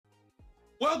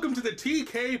Welcome to the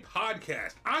TK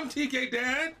Podcast. I'm TK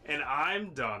Dan. And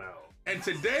I'm Dono. And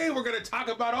today we're going to talk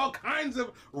about all kinds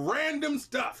of random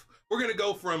stuff. We're going to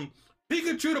go from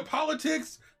Pikachu to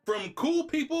politics, from cool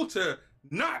people to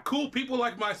not cool people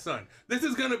like my son. This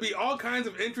is going to be all kinds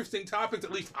of interesting topics.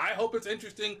 At least I hope it's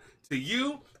interesting to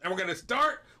you. And we're going to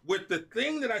start with the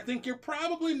thing that I think you're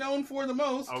probably known for the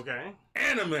most. Okay.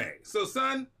 Anime. So,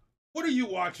 son, what are you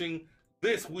watching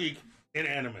this week in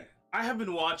anime? I have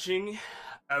been watching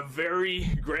a very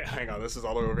great... Hang on, this is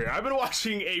all over here. I've been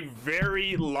watching a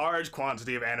very large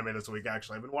quantity of anime this week,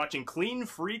 actually. I've been watching Clean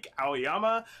Freak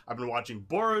Aoyama. I've been watching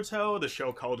Boruto, the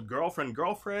show called Girlfriend,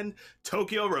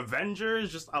 Tokyo Revengers,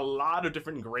 just a lot of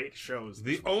different great shows.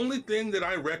 The only thing that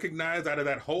I recognize out of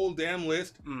that whole damn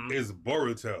list is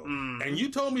Boruto. And you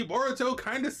told me Boruto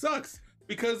kind of sucks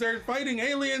because they're fighting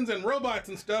aliens and robots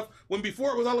and stuff when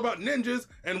before it was all about ninjas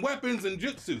and weapons and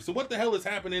jutsu. So what the hell is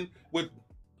happening with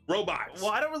robots?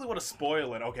 Well, I don't really want to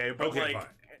spoil it, okay? But okay, like,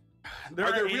 fine.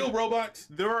 Are there real robots?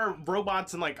 There are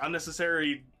robots and like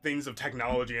unnecessary things of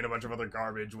technology and a bunch of other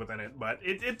garbage within it, but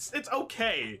it's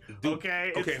okay.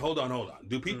 Okay, hold on.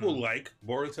 Do people like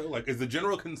Boruto? Like, is the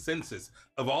general consensus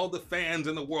of all the fans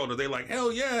in the world, are they like, hell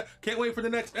yeah, can't wait for the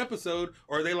next episode?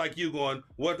 Or are they like you going,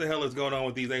 what the hell is going on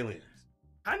with these aliens?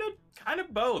 Kind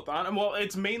of both. Well,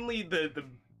 it's mainly the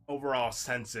overall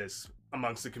census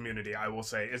amongst the community, I will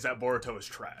say, is that Boruto is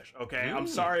trash. Okay, I'm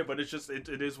sorry, but it's just it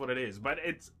is what it is. But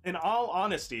it's, in all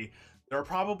honesty, there are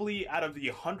probably, out of the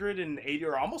 180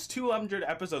 or almost 200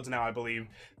 episodes now, I believe,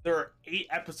 there are 8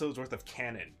 episodes worth of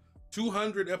canon.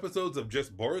 200 episodes of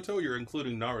just Boruto? You're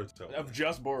including Naruto? Of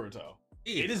just Boruto.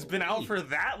 It has been out for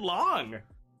that long.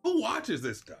 Who watches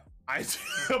this stuff?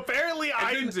 Apparently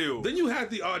I do. Then you had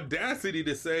the audacity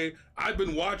to say, I've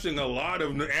been watching a lot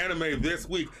of anime this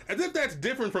week, as if that's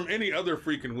different from any other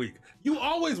freaking week. You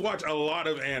always watch a lot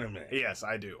of anime. Yes,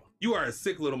 I do. You are a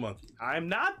sick little monkey. I'm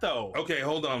not, though. Okay,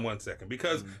 hold on one second,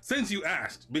 because since you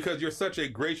asked, because you're such a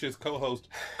gracious co-host,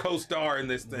 co-star in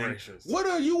this thing, what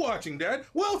are you watching, Dad?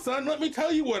 Well, son, let me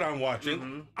tell you what I'm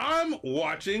watching. I'm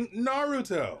watching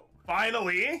Naruto.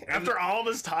 Finally, after all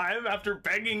this time, after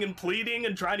begging and pleading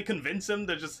and trying to convince him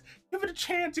to just give it a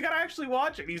chance, you gotta actually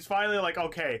watch it. He's finally like,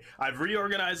 okay, I've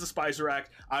reorganized the spice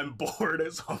rack, I'm bored,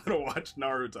 so I'm gonna watch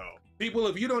Naruto. People,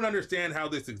 if you don't understand how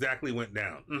this exactly went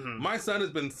down, my son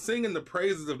has been singing the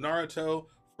praises of Naruto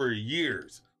for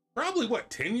years. Probably, what,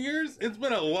 10 years? It's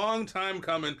been a long time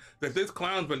coming that this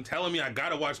clown's been telling me I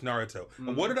gotta watch Naruto.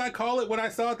 And what did I call it when I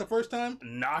saw it the first time?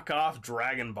 Knockoff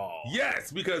Dragon Ball.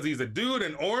 Yes, because he's a dude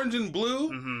in orange and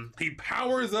blue. He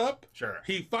powers up. Sure.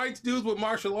 He fights dudes with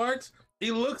martial arts.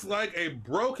 He looks like a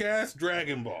broke-ass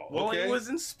Dragon Ball. Well, it was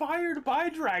inspired by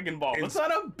Dragon Ball. That's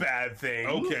not a bad thing.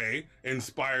 Okay,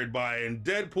 inspired by, and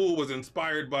Deadpool was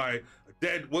inspired by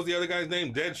what's the other guy's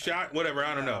name? Deadshot? Whatever,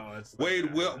 I don't know.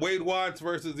 Wade Watts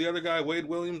versus the other guy, Wade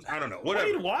Williams? I don't know, whatever.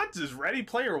 Wade Watts is Ready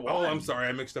Player One. Oh, I'm sorry,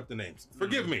 I mixed up the names.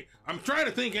 Forgive me. I'm trying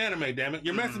to think anime, damn it.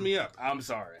 You're messing me up. I'm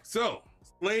sorry. So,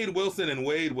 Slade Wilson and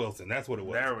Wade Wilson. That's what it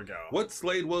was. There we go. What's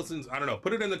Slade Wilson's? I don't know.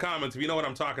 Put it in the comments if you know what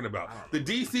I'm talking about. The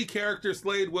DC character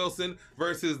Slade Wilson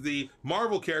versus the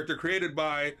Marvel character created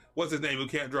by, what's his name, who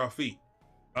can't draw feet?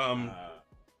 I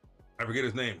forget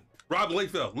his name. Rob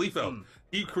Liefeld.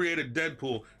 He created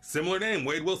Deadpool. Similar name.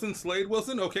 Wade Wilson, Slade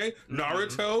Wilson. Okay.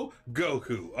 Naruto,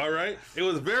 Goku. All right. It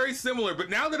was very similar. But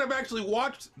now that I've actually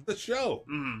watched the show,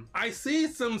 I see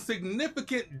some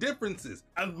significant differences.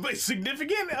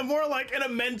 Significant? More like an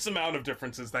immense amount of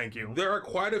differences. Thank you. There are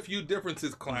quite a few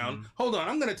differences, clown. Hold on.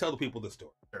 I'm going to tell the people the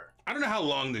story. Sure. I don't know how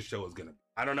long this show is going to be.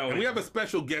 I don't know. And we have a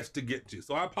special guest to get to,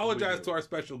 so I apologize to our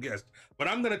special guest, but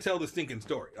I'm going to tell the stinking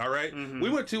story, all right? We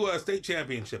went to state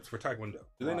championships for Taekwondo.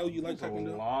 Do they know you like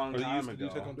Taekwondo? A long time ago.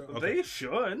 Okay. They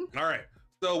should. All right.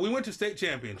 So we went to state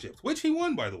championships, which he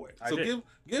won, by the way. So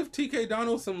give TK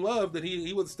Dono some love that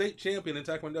he was state champion in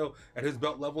Taekwondo at his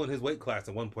belt level in his weight class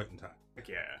at one point in time. Heck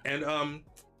yeah. And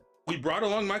we brought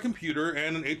along my computer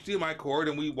and an HDMI cord,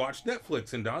 and we watched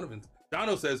Netflix. And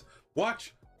Dono says,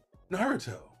 watch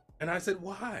Naruto. And I said,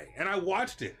 why? And I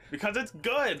watched it. Because it's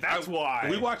good, that's why.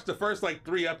 We watched the first,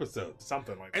 3 episodes.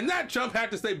 Something like that. And that chump had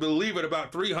to say believe it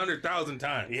about 300,000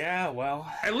 times. Yeah, well.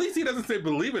 At least he doesn't say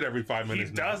believe it every 5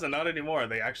 minutes He doesn't, not anymore.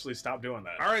 They actually stopped doing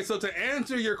that. All right, so to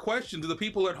answer your question to the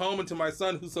people at home and to my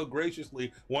son who so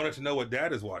graciously wanted to know what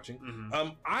Dad is watching,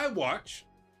 I watch...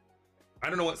 I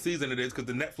don't know what season it is because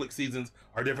the Netflix seasons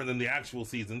are different than the actual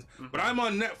seasons. But I'm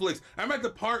on Netflix. I'm at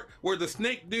the part where the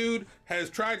snake dude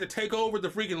has tried to take over the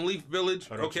freaking Leaf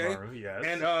Village. Okay. Yes.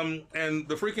 And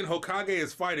the freaking Hokage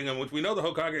is fighting him, which we know the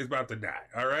Hokage is about to die.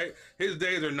 All right. His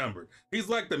days are numbered. He's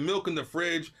like the milk in the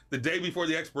fridge the day before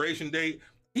the expiration date.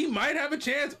 he might have a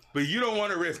chance, but you don't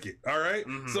want to risk it, all right?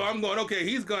 So I'm going, okay,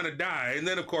 he's going to die. And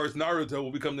then, of course, Naruto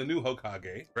will become the new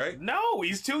Hokage, right? No,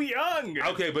 he's too young.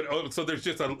 Okay, but so there's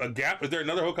just a gap. Is there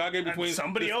another Hokage between?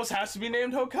 Somebody else has to be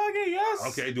named Hokage, yes.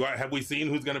 Okay, have we seen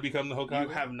who's going to become the Hokage? You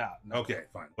have not. No. Okay,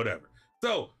 fine, whatever.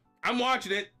 So I'm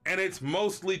watching it, and it's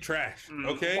mostly trash,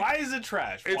 okay? Why is it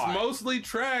trash? It's mostly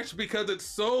trash because it's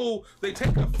so... They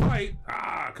take a fight...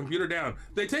 computer down.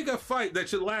 They take a fight that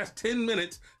should last 10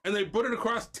 minutes, and they put it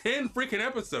across 10 freaking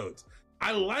episodes.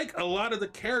 I like a lot of the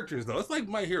characters, though. It's like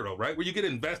My Hero, right? Where you get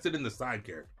invested in the side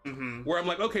character. Where I'm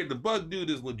like, okay, the bug dude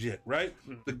is legit, right?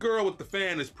 The girl with the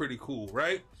fan is pretty cool,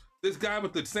 right? This guy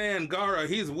with the sand, Gaara,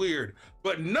 he's weird.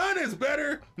 But none is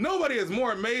better. Nobody is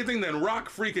more amazing than Rock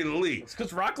freaking Lee. It's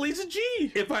because Rock Lee's a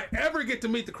G. If I ever get to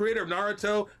meet the creator of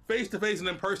Naruto face to face and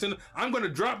in person, I'm going to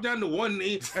drop down to one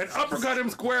knee and uppercut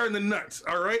him square in the nuts,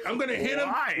 all right? I'm going to hit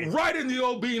him right in the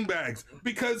old beanbags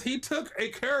because he took a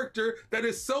character that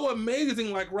is so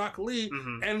amazing like Rock Lee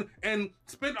and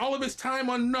spent all of his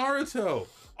time on Naruto.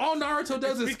 All Naruto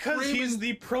does is because he's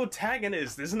the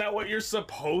protagonist. Isn't that what you're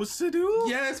supposed to do?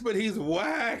 Yes, but he's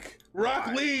whack.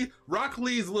 Rock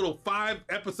Lee's little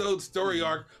 5-episode story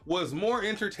arc was more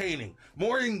entertaining,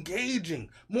 more engaging,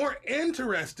 more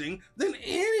interesting than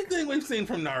anything we've seen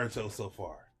from Naruto so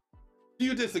far. Do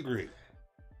you disagree?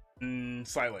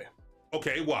 Slightly.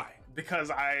 Okay, why?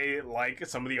 Because I like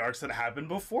some of the arcs that happened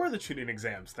before the Chunin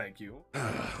exams, thank you.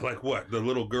 Like what? The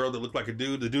little girl that looked like a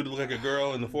dude? The dude that looked like a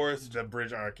girl in the forest? The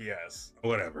bridge arc, yes.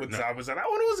 Whatever. With Zabuza. That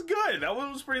one was good. That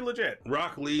one was pretty legit.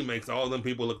 Rock Lee makes all them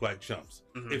people look like chumps.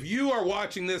 If you are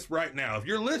watching this right now, if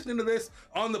you're listening to this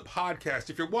on the podcast,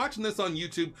 if you're watching this on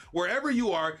YouTube, wherever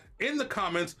you are, in the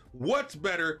comments, what's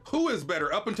better? Who is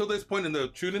better up until this point in the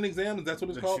Chunin exam? Is that what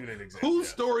it's called? Whose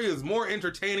story is more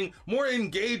entertaining, more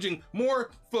engaging,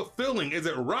 more fulfilling? Is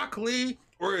it Rock Lee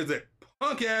or is it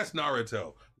punk ass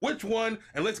Naruto? Which one?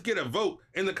 And let's get a vote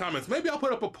in the comments. Maybe I'll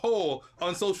put up a poll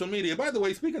on social media. By the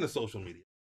way, speaking of social media,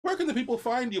 where can the people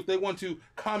find you if they want to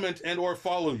comment and or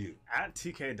follow you? At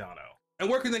TK Dono. And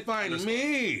where can they find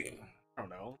me? I don't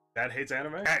know. Dad Hates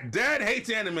Anime? At Dad Hates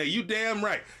Anime, you damn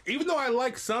right. Even though I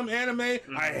like some anime,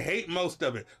 I hate most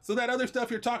of it. So that other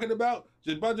stuff you're talking about,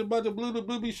 just bunch of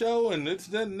blue show, and it's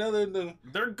another...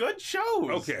 They're good shows.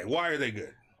 Okay, why are they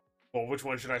good? Well, which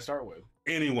one should I start with?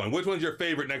 Anyone. Which one's your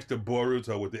favorite next to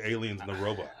Boruto with the aliens and the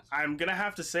robots? I'm gonna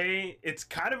have to say it's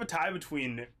kind of a tie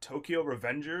between Tokyo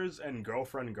Revengers and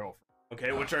Girlfriend.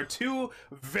 Okay, which are two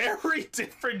very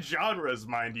different genres,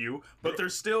 mind you, but they're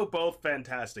still both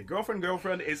fantastic.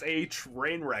 Girlfriend is a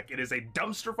train wreck. It is a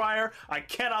dumpster fire. I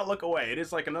cannot look away. It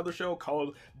is like another show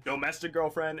called Domestic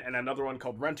Girlfriend and another one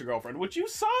called Rent-A-Girlfriend, which you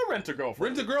saw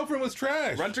Rent-A-Girlfriend. Rent-A-Girlfriend was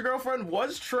trash. Rent-A-Girlfriend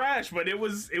was trash, but it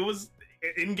was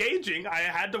engaging. I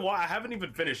had to watch. I haven't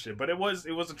even finished it, but it was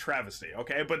a travesty.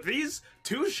 Okay, but these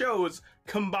two shows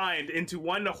combined into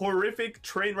one horrific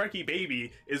train wrecky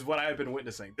baby is what I've been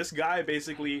witnessing. This guy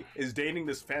basically is dating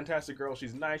this fantastic girl.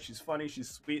 She's nice, she's funny, she's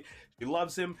sweet, she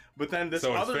loves him. But then this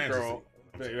other girl,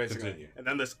 basically, and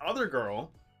then this other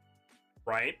girl,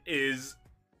 right, is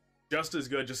just as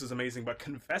good, just as amazing, but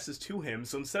confesses to him.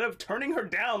 So instead of turning her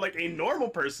down like a normal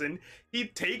person, he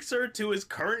takes her to his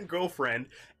current girlfriend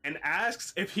and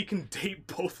asks if he can date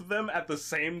both of them at the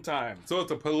same time. So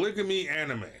it's a polygamy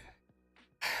anime.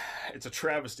 It's a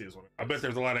travesty, is what I bet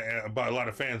there's a lot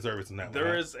of fan service in that one.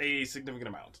 There is a significant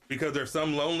amount. Because there's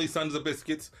some lonely sons of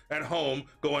biscuits at home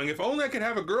going, if only I could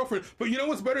have a girlfriend. But you know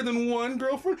what's better than one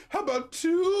girlfriend? How about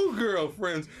two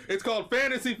girlfriends? It's called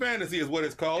fantasy is what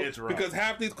it's called. It's right. Because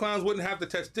half these clowns wouldn't have the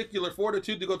testicular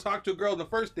fortitude to go talk to a girl in the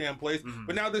first damn place.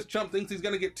 But now this chump thinks he's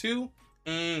gonna get two?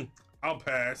 I'll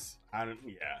pass.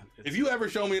 If you ever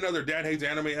show me another Dad Hates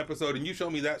Anime episode and you show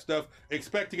me that stuff,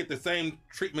 expect to get the same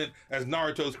treatment as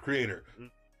Naruto's creator.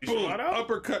 Boom,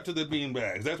 uppercut to the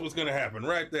beanbags. That's what's gonna happen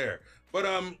right there. But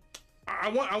I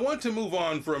want to move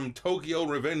on from Tokyo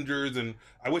Revengers and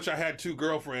I Wish I Had Two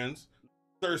Girlfriends,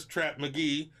 Thirst Trap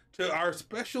McGee, to our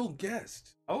special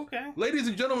guest. Okay. Ladies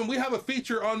and gentlemen, we have a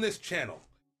feature on this channel.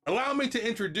 Allow me to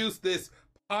introduce this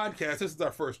podcast. This is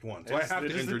our first one, so I have to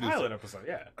introduce the pilot episode.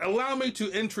 Yeah. Allow me to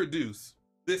introduce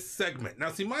this segment. Now,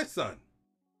 see, my son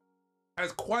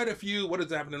has quite a few. What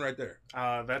is happening right there?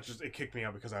 It kicked me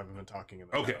out because I haven't been talking in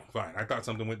the Okay, fine. I thought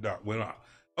something went off.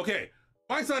 Okay,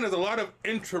 my son has a lot of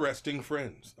interesting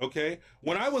friends. Okay,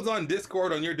 when I was on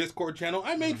Discord, on your Discord channel,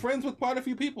 I made friends with quite a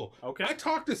few people. Okay, I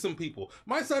talked to some people.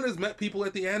 My son has met people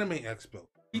at the Anime Expo.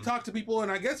 He talked to people,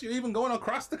 and I guess you're even going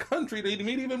across the country to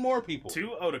meet even more people.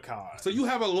 To Otakon. So you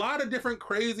have a lot of different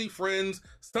crazy friends,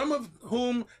 some of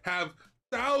whom have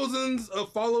thousands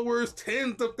of followers,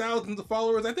 tens of thousands of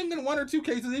followers. I think in one or two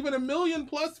cases, even 1 million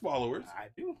plus followers. I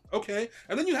do. Okay.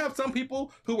 And then you have some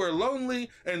people who are lonely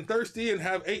and thirsty and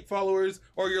have 8 followers,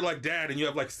 or you're like Dad and you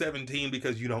have like 17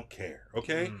 because you don't care.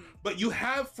 Okay. But you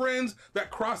have friends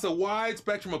that cross a wide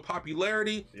spectrum of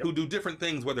popularity who do different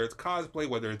things, whether it's cosplay,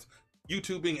 whether it's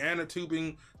YouTubing,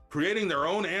 Anitubing, creating their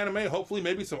own anime, hopefully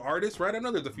maybe some artists, right? I know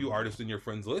there's a few artists in your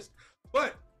friends list,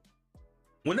 but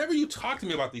whenever you talk to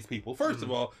me about these people, first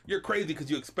of all, you're crazy because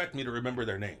you expect me to remember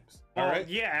their names. All right?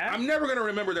 Yeah. I'm never going to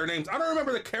remember their names. I don't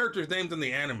remember the characters' names in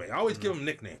the anime. I always give them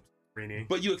nicknames. Really?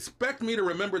 But you expect me to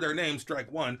remember their names,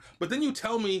 strike one, but then you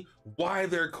tell me why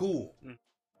they're cool.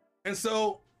 And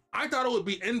so I thought it would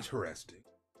be interesting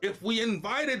if we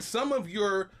invited some of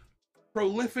your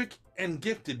prolific and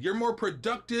gifted, your more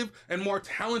productive and more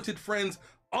talented friends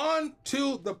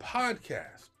onto the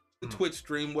podcast, the Twitch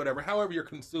stream, whatever, however you're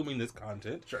consuming this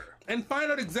content. Sure. And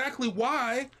find out exactly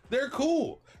why they're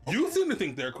cool. You seem to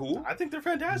think they're cool. I think they're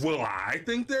fantastic. Will I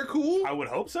think they're cool? I would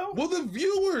hope so. Will the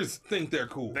viewers think they're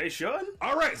cool? They should.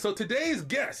 All right, so today's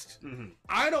guest,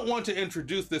 I don't want to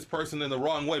introduce this person in the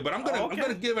wrong way, but I'm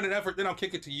gonna give it an effort, then I'll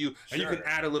kick it to you, and you can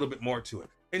add a little bit more to it.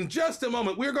 In just a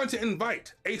moment, we're going to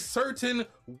invite a certain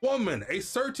woman, a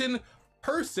certain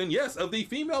person, yes, of the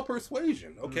female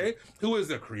persuasion, okay, who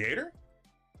is a creator,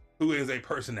 who is a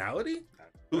personality,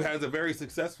 who has a very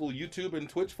successful YouTube and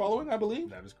Twitch following, I believe.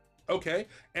 That is okay.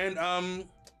 And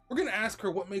we're gonna ask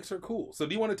her what makes her cool. So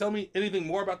do you want to tell me anything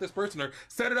more about this person, or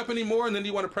set it up any more, and then do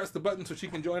you want to press the button so she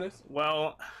can join us?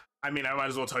 Well, I mean, I might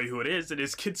as well tell you who it is. It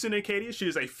is Kitsune Katie. She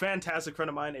is a fantastic friend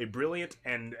of mine, a brilliant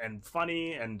and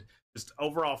funny and just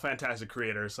overall fantastic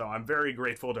creator. So I'm very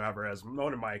grateful to have her as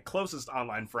one of my closest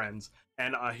online friends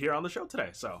and here on the show today.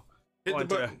 So hit the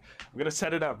button. I'm gonna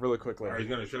set it up really quickly. All right, he's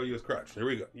gonna show you his crotch. Here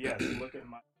we go. Yes, look at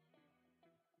my.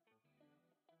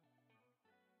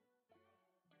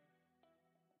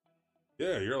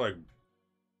 Yeah, you're like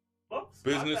Whoops,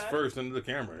 business first into the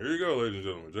camera. Here you go, ladies and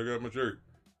gentlemen. Check out my shirt.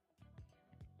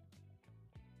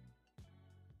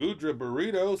 Udra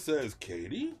Burrito says,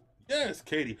 Katie? Yes,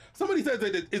 Katie. Somebody says,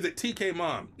 is it TK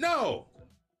Mom? No!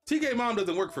 TK Mom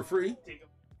doesn't work for free.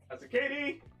 That's a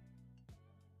Katie!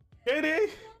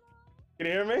 Katie! Can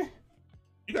you hear me?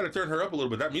 You gotta turn her up a little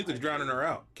bit. That music's drowning her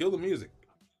out. Kill the music.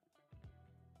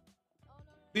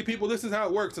 See, people, this is how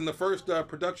it works in the first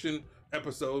production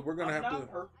episode. We're gonna have to... I can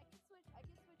switch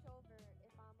over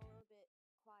if I'm a little bit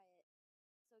quiet.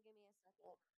 So give me a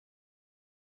second.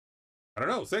 I don't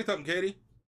know. Say something, Katie.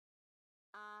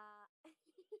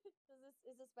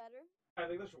 Is this better? I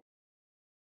think that's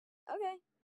Okay.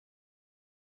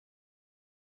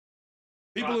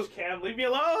 People, Cam, leave me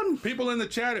alone. people in the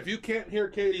chat, if you can't hear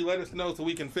Katie, let us know so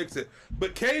we can fix it.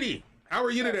 But Katie, how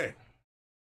are you today?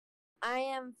 I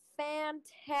am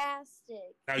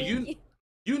fantastic. Now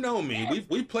you know me.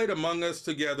 We played Among Us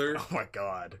together. Oh my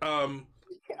god.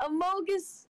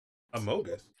 Amogus.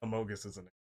 Amogus isn't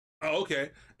it? Oh,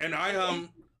 okay. And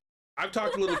I've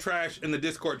talked a little trash in the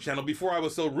Discord channel before I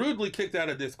was so rudely kicked out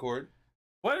of Discord.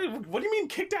 What do you mean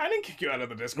kicked out? I didn't kick you out of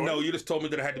the Discord. No, you just told me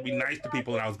that I had to be nice to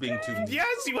people and I was being too mean.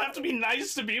 Yes, you have to be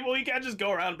nice to people. You can't just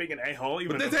go around being an a-hole.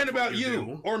 But this ain't about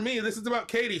you or me. This is about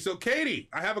Katie. So Katie,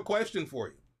 I have a question for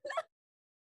you.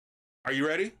 Are you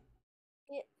ready?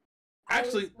 Yeah.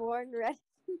 Actually, I was born ready.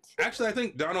 Actually, I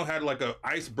think Donald had like a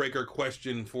icebreaker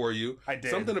question for you. I did.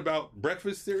 Something about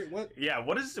breakfast cereal. What? Yeah,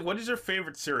 what is your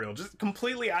favorite cereal? Just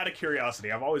completely out of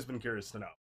curiosity. I've always been curious to know.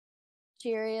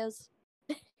 Cheerios.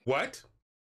 What?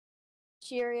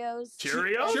 Cheerios.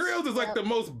 Cheerios? Cheerios is like the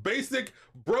most basic,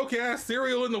 broke ass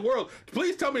cereal in the world.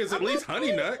 Please tell me it's at least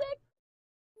Honey Nut.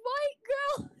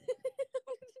 White girl.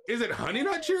 Is it Honey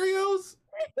Nut Cheerios?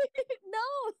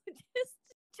 No, just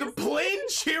The plain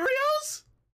Cheerios?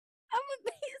 I'm a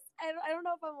base. I don't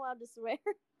know if I'm allowed to swear.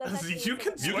 That's actually You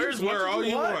can You swear can swear all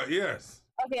you want. Yes.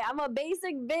 Okay, I'm a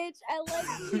basic bitch. I like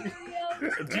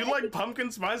Cheerios. Do you like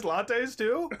pumpkin spice lattes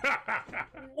too?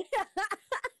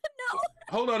 No.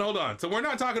 Hold on. So we're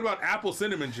not talking about apple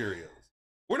cinnamon Cheerios.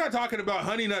 We're not talking about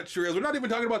Honey Nut Cheerios. We're not even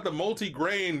talking about the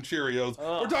multi-grain Cheerios.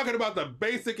 We're talking about the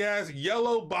basic ass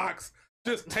yellow box,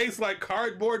 just tastes like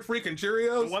cardboard freaking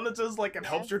Cheerios. The one that says like it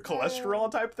helps your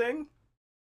cholesterol type thing?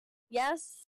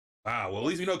 Yes. Wow, well at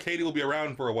least we know Katie will be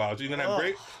around for a while. She's gonna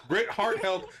have great heart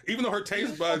health, even though her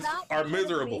taste buds are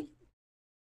miserable.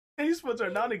 Taste buds are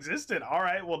non-existent. All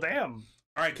right, well damn.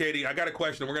 All right, Katie, I got a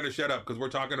question. We're going to shut up because we're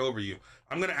talking over you.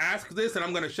 I'm going to ask this and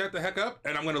I'm going to shut the heck up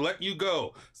and I'm going to let you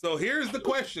go. So here's the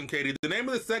question, Katie. The name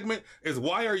of the segment is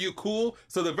Why Are You Cool?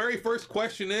 So the very first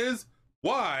question is,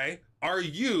 why are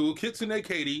you, Kitsune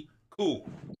Katie, cool?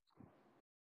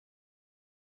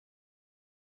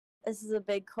 This is a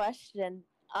big question.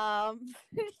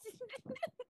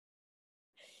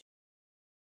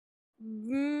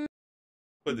 Mm,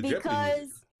 But the Jeopardy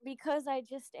music. because I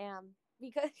just am.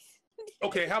 Because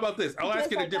Okay, how about this? I'll ask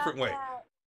because it I a different got way. that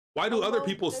Why do other alone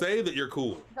people with say that you're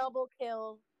cool? double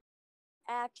kill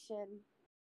action.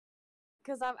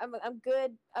 Because I'm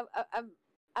good.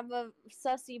 I'm a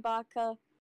sussy baka,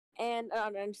 and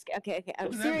no, I'm just okay.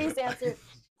 What does that Serious mean? answer.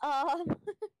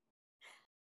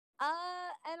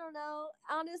 I don't know.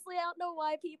 Honestly, I don't know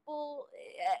why people,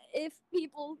 if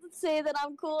people say that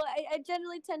I'm cool, I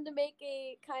generally tend to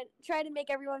try to make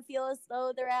everyone feel as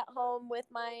though they're at home with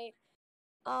my,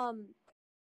 um,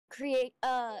 create,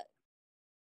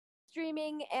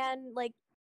 streaming and like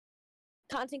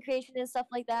content creation and stuff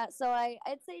like that. So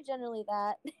I'd say generally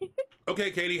that.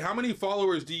 Okay, Katie, how many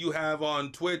followers do you have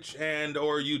on Twitch and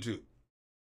or YouTube?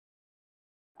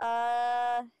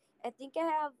 I think I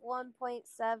have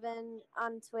 1.7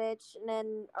 on Twitch and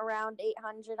then around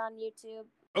 800 on YouTube.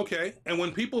 Okay, and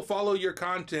when people follow your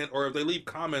content or if they leave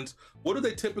comments, what do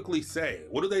they typically say?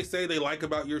 What do they say they like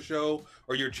about your show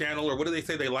or your channel, or what do they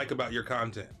say they like about your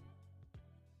content?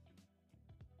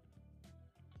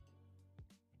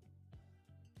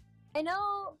 I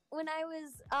know when I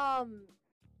was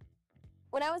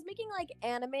making like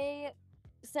anime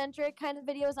centric kind of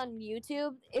videos on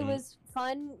YouTube, it was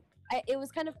fun. It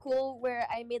was kind of cool where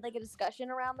I made like a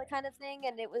discussion around the kind of thing,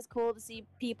 and it was cool to see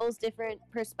people's different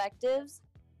perspectives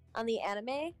on the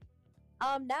anime.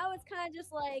 Now it's kind of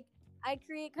just like I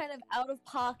create kind of out of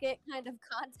pocket kind of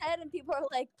content, and people are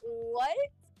like, "What?"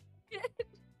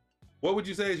 What would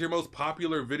you say is your most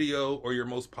popular video or your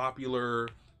most popular,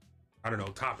 I don't know,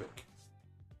 topic?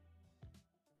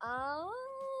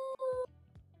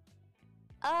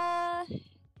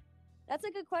 That's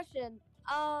a good question.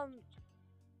 On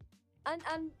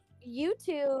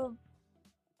YouTube,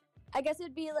 I guess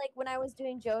it'd be like when I was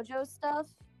doing JoJo stuff.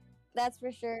 That's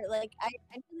for sure. Like I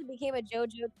really became a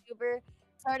JoJo tuber.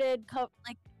 Started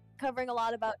covering a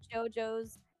lot about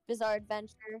JoJo's Bizarre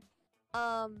Adventure.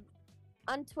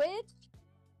 On Twitch,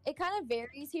 it kind of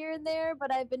varies here and there,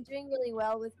 but I've been doing really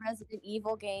well with Resident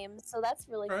Evil games, so that's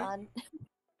really fun.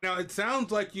 Now, it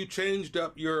sounds like you changed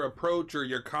up your approach or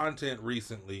your content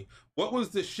recently. What was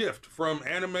the shift from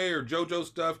anime or JoJo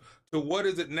stuff to what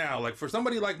is it now? Like for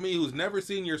somebody like me who's never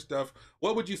seen your stuff,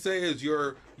 what would you say is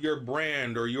your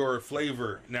brand or your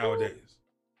flavor nowadays?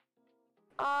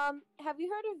 Have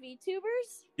you heard of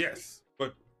VTubers? Yes,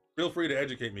 but feel free to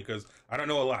educate me because I don't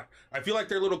know a lot. I feel like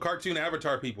they're little cartoon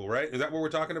avatar people, right? Is that what we're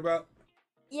talking about?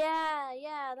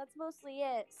 Yeah, that's mostly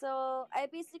it. So I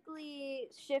basically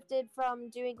shifted from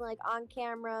doing like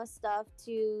on-camera stuff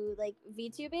to like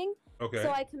VTubing. Okay.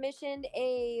 So I commissioned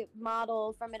a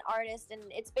model from an artist, and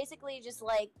it's basically just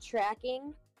like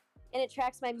tracking, and it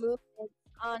tracks my movements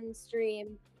on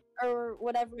stream or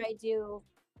whatever I do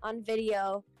on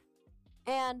video.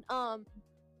 And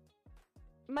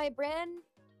my brand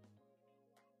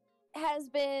has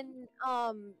been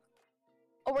a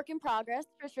work in progress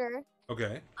for sure.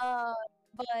 Okay.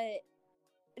 But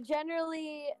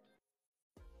generally,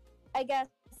 I guess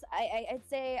I'd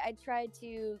say I try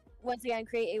to once again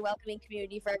create a welcoming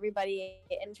community for everybody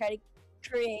and try to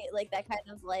create like that kind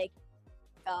of like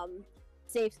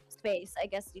safe space, I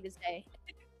guess you could say.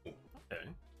 Okay.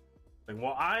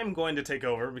 Well, I'm going to take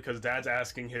over because Dad's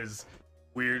asking his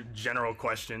weird general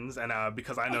questions, and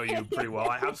because I know you pretty well,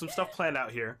 I have some stuff planned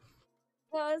out here.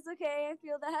 No, it's okay. I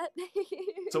feel that.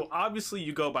 So obviously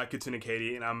you go by Kitsune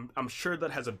Katie, and I'm sure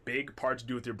that has a big part to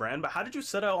do with your brand. But how did you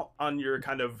set out on your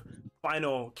kind of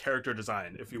final character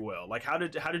design, if you will? Like how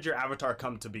did your avatar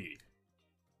come to be?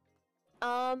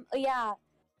 Yeah.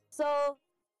 So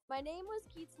my name was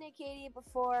Kitsune Katie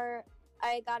before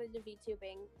I got into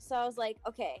VTubing. So I was like,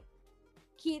 okay,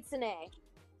 Kitsune.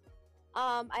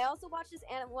 I also watched this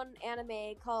one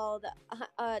anime called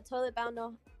Toilet Bound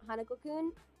no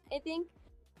Hanako-kun, I think.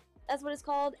 That's what it's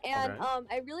called. And Okay.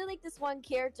 I really like this one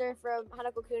character from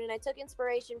Hanako-kun, and I took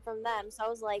inspiration from them. So I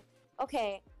was like,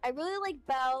 okay, I really like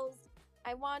bells.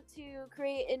 I want to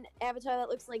create an avatar that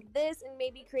looks like this and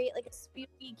maybe create like a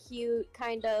spooky, cute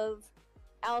kind of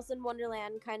Alice in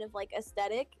Wonderland kind of like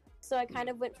aesthetic. So I kind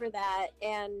of went for that,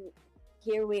 and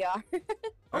here we are.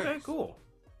 Okay, cool.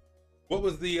 What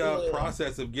was the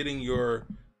process of getting your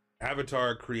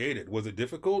avatar created? Was it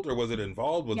difficult or was it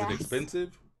involved? Was it Yes.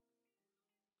 expensive?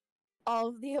 All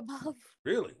of the above.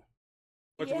 Really?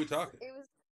 What are we Yes, talking? It was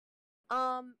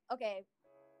okay.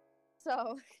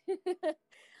 So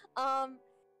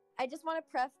I just want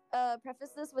to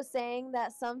preface this with saying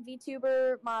that some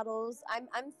VTuber models,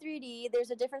 I'm 3D.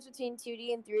 There's a difference between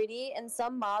 2D and 3D, and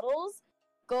some models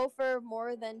go for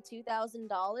more than $2,000.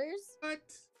 What?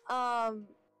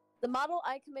 The model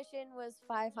I commissioned was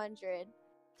 500,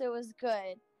 so it was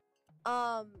good.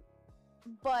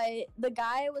 But the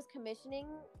guy I was commissioning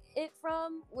it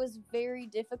from was very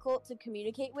difficult to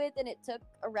communicate with, and it took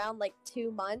around like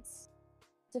 2 months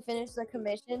to finish the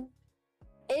commission.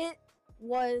 It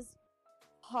was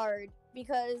hard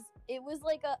because it was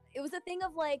a thing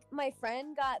of like my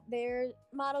friend got their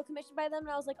model commissioned by them,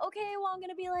 and I was like, okay, well, I'm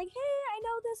gonna be like, hey, I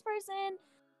know this person.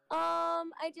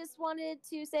 I just wanted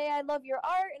to say I love your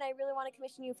art and I really want to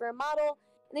commission you for a model.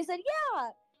 And they said, yeah,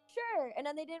 sure. And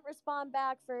then they didn't respond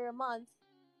back for a month.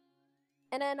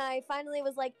 And then I finally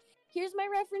was like, here's my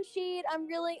reference sheet. I'm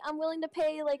willing to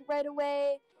pay like right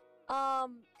away.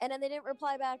 And then they didn't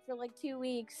reply back for like 2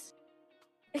 weeks.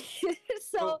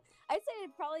 So I'd say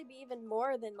it'd probably be even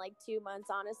more than like 2 months,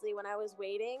 honestly, when I was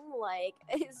waiting. Like,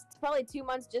 it's probably 2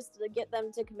 months just to get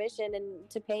them to commission and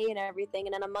to pay and everything,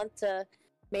 and then a month to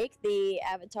make the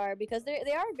avatar, because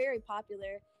they are very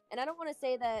popular. And I don't want to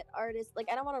say that artists, like,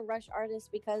 I don't want to rush artists,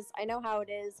 because I know how it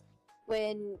is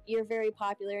when you're very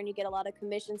popular and you get a lot of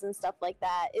commissions and stuff like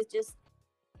that. It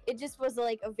just was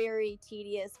like a very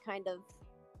tedious kind of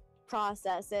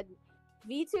process. And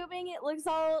VTubing, it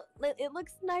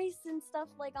looks nice and stuff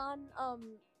like on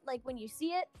like when you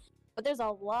see it, but there's a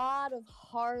lot of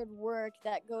hard work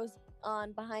that goes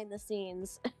on behind the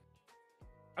scenes.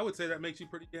 I would say that makes you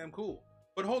pretty damn cool.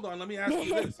 But hold on, let me ask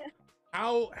you this.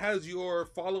 How has your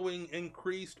following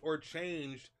increased or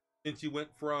changed since you went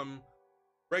from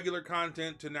regular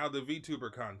content to now the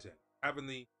VTuber content, having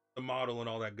the model and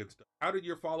all that good stuff? How did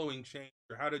your following change,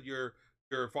 or how did your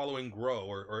following grow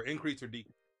or increase or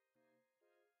decrease?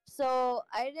 So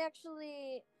I'd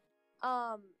actually,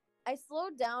 I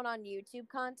slowed down on YouTube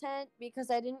content because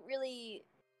I didn't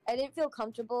feel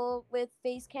comfortable with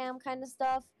face cam kind of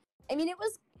stuff. I mean, it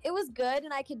was good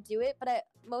and I could do it, but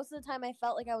most of the time I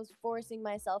felt like I was forcing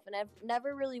myself, and I've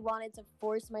never really wanted to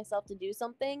force myself to do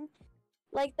something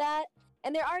like that.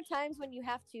 And there are times when you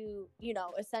have to,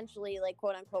 essentially, like,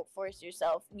 quote unquote, force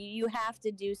yourself. You have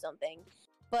to do something,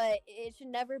 but it should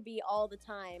never be all the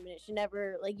time, and it should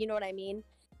never, like, you know what I mean?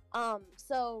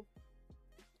 So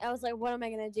I was like, what am I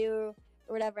gonna do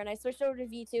or whatever, and I switched over to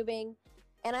VTubing.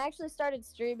 And I actually started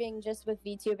streaming just with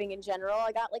VTubing in general.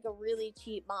 I got like a really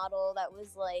cheap model that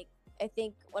was like, I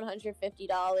think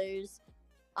 $150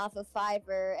 off of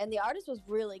Fiverr. And the artist was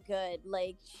really good.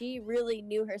 Like, she really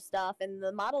knew her stuff and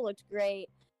the model looked great.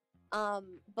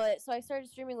 But so I started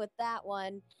streaming with that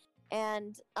one.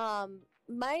 And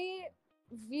my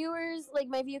viewers, like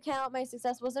my view count, my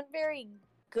success wasn't very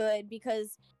good,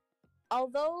 because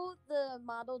although the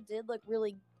model did look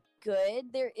really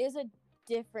good, there is a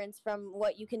difference from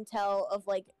what you can tell of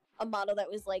like a model that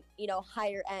was like,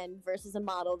 higher end versus a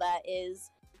model that is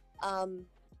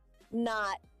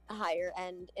not higher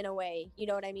end in a way, you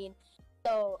know what I mean?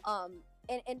 So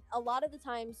and a lot of the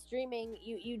time streaming,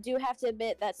 you do have to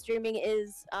admit that streaming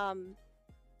is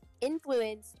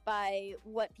influenced by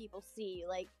what people see.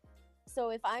 Like,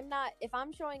 so if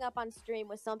I'm showing up on stream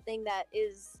with something that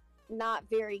is not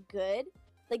very good,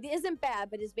 like, it isn't bad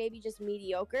but is maybe just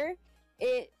mediocre,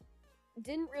 it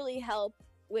didn't really help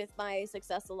with my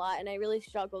success a lot, and I really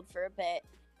struggled for a bit.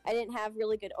 I didn't have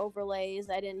really good overlays.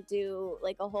 I didn't do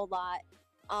like a whole lot.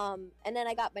 And then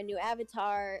I got my new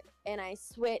avatar and I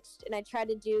switched and I tried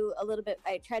to work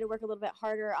a little bit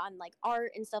harder on like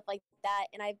art and stuff like that,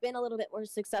 and I've been a little bit more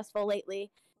successful lately,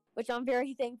 which I'm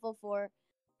very thankful for.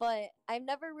 But I've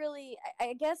never really,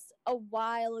 I guess a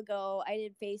while ago I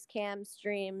did face cam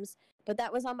streams, but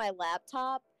that was on my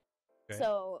laptop. Okay.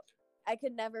 So I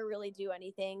could never really do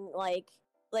anything like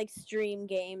stream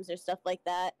games or stuff like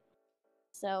that.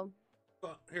 So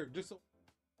here, just so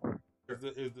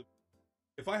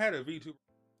if I had a VTuber,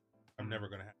 I'm never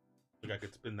gonna have. Like, I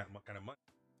could spend that kind of money.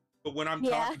 But when I'm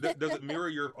talking, does it mirror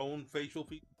your own facial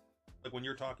features? Like when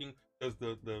you're talking, does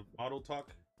the model talk?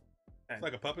 It's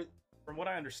like a puppet. From what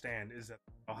I understand, is that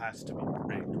it has to be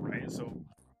rigged, right? So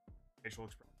facial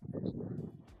expression.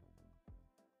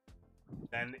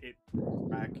 Then it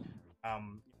back.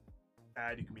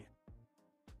 You can be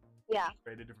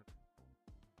created different.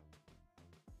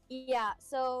 Yeah.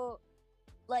 So,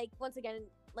 like, once again,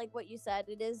 like what you said,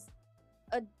 it is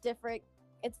a different.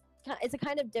 It's a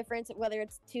kind of difference whether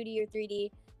it's 2D or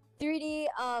 3D. 3D,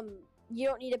 you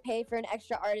don't need to pay for an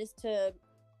extra artist to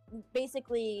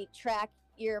basically track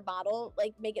your model,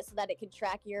 like make it so that it can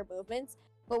track your movements.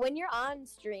 But when you're on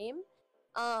stream,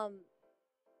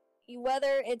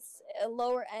 whether it's a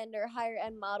lower end or higher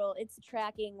end model, it's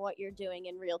tracking what you're doing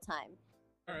in real time.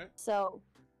 All right. So,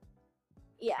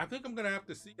 yeah. I think I'm gonna have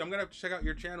to check out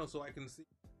your channel so I can see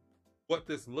what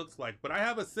this looks like, but I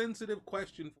have a sensitive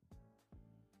question.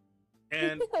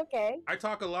 And Okay. I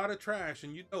talk a lot of trash,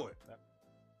 and you know it.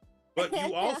 But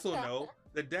you also know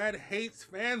that Dad hates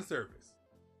fan service,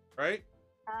 right?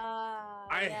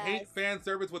 I hate fan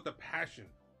service with a passion.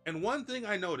 And one thing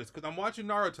I noticed, because I'm watching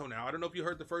Naruto now, I don't know if you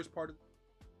heard the first part,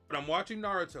 but I'm watching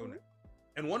Naruto now.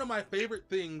 And one of my favorite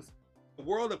things, the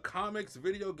world of comics,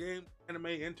 video games, anime,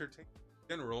 entertainment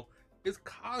in general, is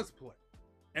cosplay.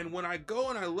 And when I go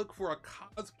and I look for a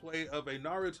cosplay of a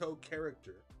Naruto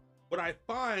character, what I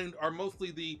find are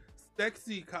mostly the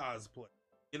sexy cosplay,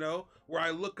 you know, where I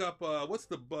look up, what's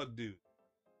the bug dude?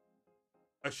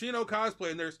 A Shino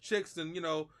cosplay, and there's chicks in, you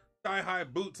know, thigh-high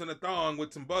boots and a thong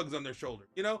with some bugs on their shoulder,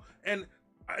 you know? And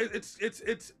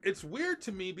it's weird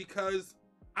to me because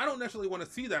I don't necessarily want to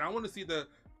see that. I want to see the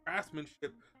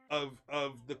craftsmanship of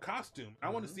the costume. I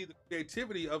want to see the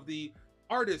creativity of the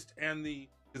artist and the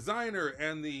designer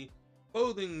and the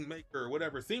clothing maker,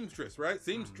 whatever, seamstress, right?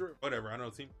 Seamstress, whatever. I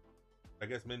don't know, I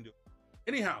guess men do.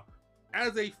 Anyhow,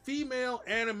 as a female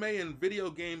anime and video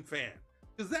game fan,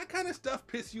 does that kind of stuff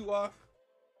piss you off?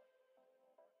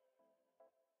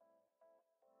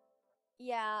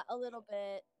 Yeah, a little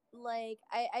bit. Like,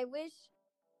 I wish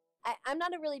I'm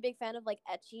not a really big fan of like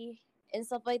ecchi and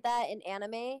stuff like that in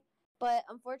anime, but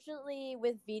unfortunately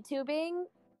with VTubing,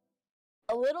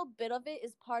 a little bit of it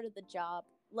is part of the job.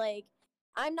 Like,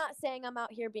 I'm not saying I'm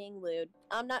out here being lewd.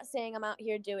 I'm not saying I'm out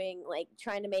here doing like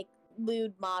trying to make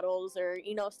lewd models or,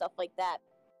 you know, stuff like that.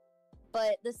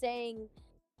 But the saying,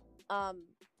 I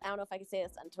don't know if I can say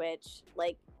this on Twitch,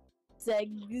 like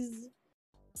segs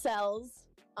sells,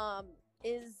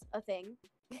 is a thing.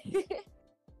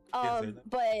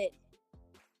 But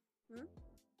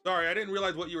Sorry, I didn't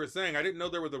realize what you were saying. I didn't know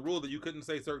there was a rule that you couldn't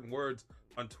say certain words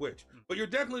on Twitch. But you're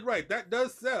definitely right. That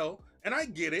does sell, and I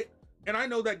get it. And I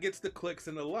know that gets the clicks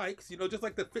and the likes, you know, just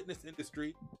like the fitness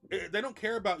industry. They don't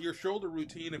care about your shoulder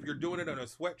routine if you're doing it on a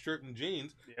sweatshirt and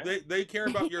jeans. Yeah. They care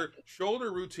about your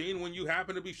shoulder routine when you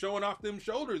happen to be showing off them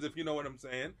shoulders, if you know what I'm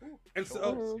saying. And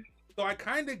so I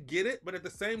kind of get it, but at the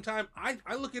same time, I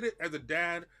look at it as a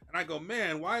dad, and I go,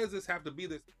 man, why does this have to be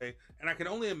this way? And I can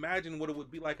only imagine what it would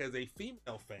be like as a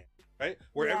female fan, right?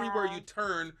 Where everywhere you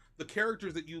turn, the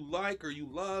characters that you like or you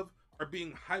love are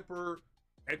being hyper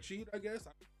ecchied, I guess.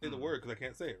 I can't say the word because I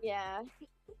can't say it. Yeah.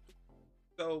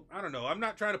 So, I don't know. I'm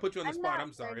not trying to put you on the spot.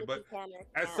 I'm sorry. But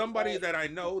as somebody that I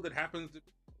know that happens to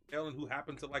be male and who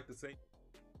happens to like the same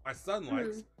my son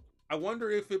likes, I wonder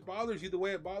if it bothers you the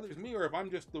way it bothers me, or if I'm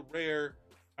just the rare,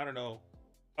 I don't know,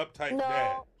 uptight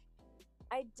dad.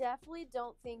 I definitely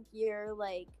don't think you're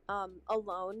like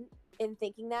alone in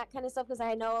thinking that kind of stuff, because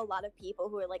I know a lot of people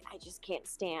who are like, I just can't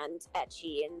stand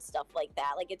ecchi and stuff like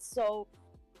that. Like, it's so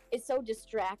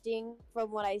distracting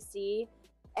from what I see.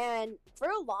 And for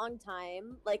a long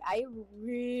time, like, I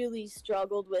really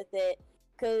struggled with it,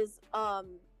 because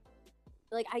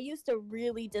like, I used to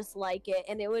really dislike it,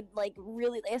 and it would like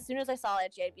really, as soon as I saw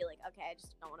ecchi, I'd be like, okay, I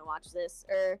just don't want to watch this.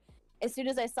 Or as soon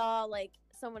as I saw like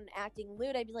someone acting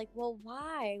lewd, I'd be like, well,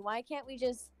 why can't we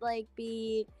just like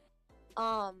be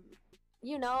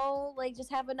you know, like,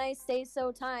 just have a nice say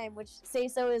so time, which say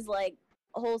so is like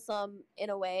wholesome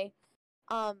in a way.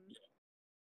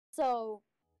 So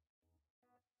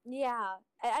yeah,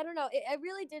 I don't know. I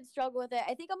really did struggle with it.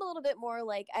 I think I'm a little bit more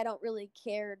like, I don't really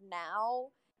care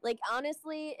now. Like,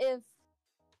 honestly,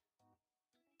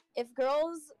 if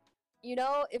girls, you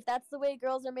know, if that's the way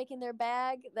girls are making their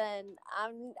bag, then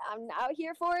I'm out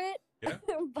here for it. Yeah.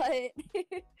 But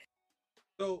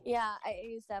so yeah, I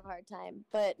used to have a hard time,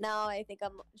 but now I think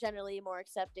I'm generally more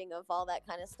accepting of all that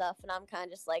kind of stuff, and I'm kind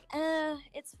of just like,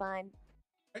 it's fine.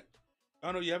 I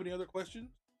don't know. You have any other questions?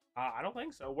 I don't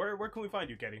think so. Where can we find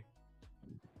you, Katie?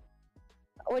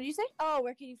 What did you say? Oh,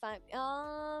 where can you find me?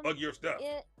 Plug your stuff.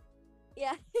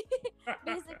 Yeah.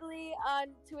 Basically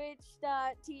on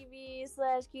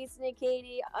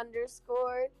twitch.tv/KeatsandKatie_,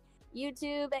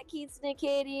 YouTube at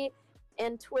KeatsandKatie,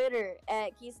 and Twitter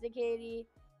at KeatsandKatie_.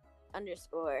 Nice.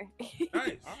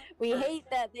 We hate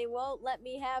that they won't let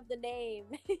me have the name.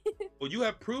 Well, you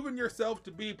have proven yourself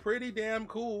to be pretty damn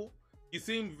cool. You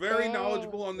seem very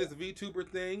knowledgeable on this VTuber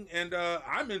thing, and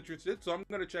I'm interested, so I'm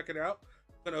going to check it out.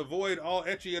 I'm going to avoid all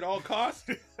ecchi at all costs,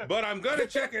 but I'm going to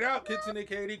check it out, Kitsune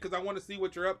Katie, because I want to see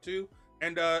what you're up to.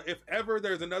 And if ever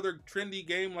there's another trendy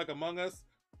game like Among Us,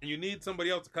 and you need somebody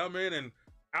else to come in and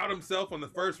out himself on the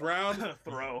first round,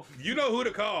 you know who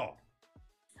to call.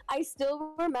 I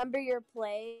still remember your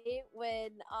play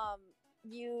when I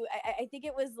think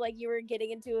it was like you were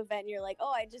getting into a vent, and you're like,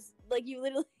 oh, I just, like, you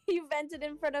literally you vented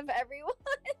in front of everyone.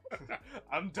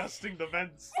 I'm dusting the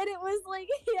vents. And it was like,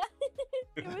 yeah.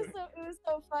 It was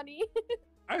so funny.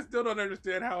 I still don't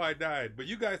understand how I died, but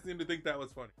you guys seem to think that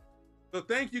was funny. So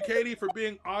thank you, Katie, for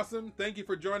being awesome. Thank you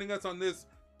for joining us on this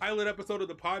pilot episode of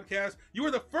the podcast. You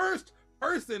were the first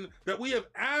person that we have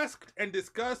asked and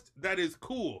discussed that is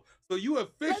cool. So you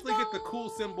officially get the cool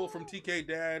symbol from TK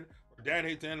Dad, or Dad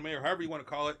Hates Anime, or however you want to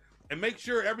call it. And make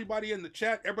sure everybody in the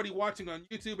chat, everybody watching on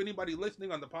YouTube, anybody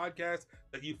listening on the podcast,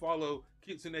 that you follow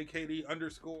Kitsune Katie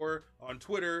 _ on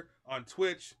Twitter, on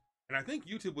Twitch, and I think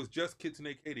YouTube was just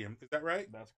Kitsune Katie. Is that right?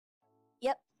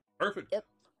 Yep. Perfect. Yep.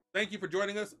 Thank you for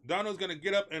joining us. Donno's going to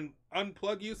get up and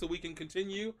unplug you so we can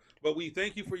continue. But we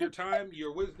thank you for your time,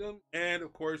 your wisdom, and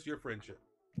of course, your friendship.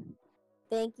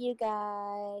 Thank you,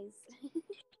 guys.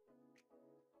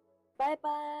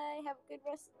 Bye-bye. Have a good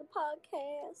rest of the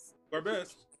podcast. Our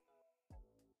best.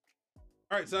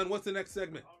 All right, son, what's the next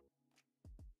segment?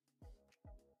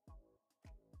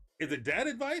 Is it dad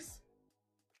advice?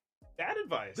 Dad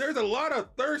advice. There's a lot of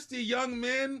thirsty young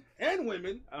men and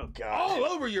women all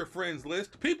over your friends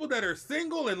list. People that are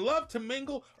single and love to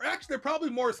mingle, or actually they're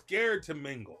probably more scared to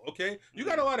mingle, okay? You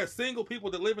got a lot of single people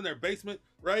that live in their basement,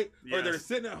 right? Yes. Or they're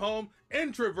sitting at home,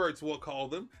 introverts we'll call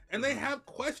them, and they have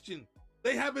questions.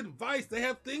 They have advice. They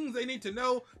have things they need to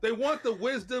know. They want the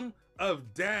wisdom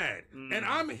of dad. And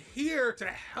I'm here to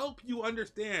help you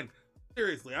understand.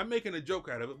 Seriously, I'm making a joke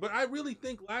out of it, but I really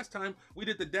think last time we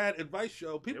did the dad advice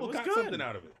show, people got something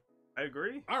out of it. I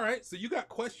agree. All right, so you got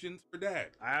questions for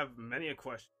dad. I have many a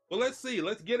question. Well, let's see.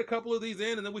 Let's get a couple of these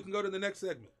in, and then we can go to the next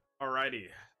segment. Alrighty.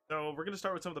 So we're gonna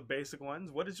start with some of the basic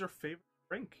ones. What is your favorite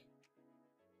drink?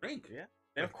 Drink? Yeah.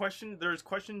 They have questions. There's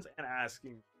questions and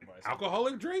asking advice.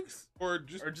 Alcoholic drinks, or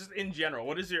just in general.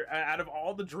 What is your out of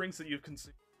all the drinks that you've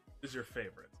consumed? What is your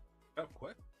favorite?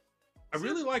 I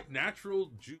really like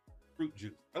natural juice. Fruit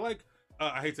juice. I like,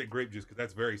 I hate to say grape juice because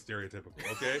that's very stereotypical,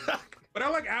 okay? But I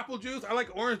like apple juice, I like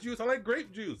orange juice, I like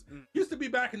grape juice. Used to be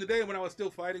back in the day when I was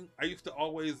still fighting, I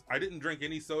didn't drink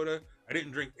any soda, I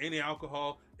didn't drink any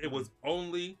alcohol. It was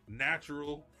only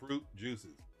natural fruit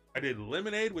juices. I did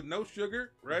lemonade with no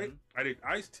sugar, right? I did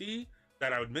iced tea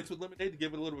that I would mix with lemonade to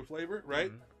give it a little bit of flavor,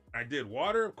 right? I did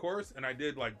water, of course, and I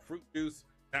did like fruit juice.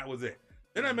 That was it.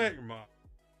 Then I met your mom,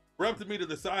 rubbed me to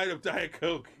the side of Diet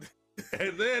Coke.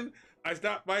 And then I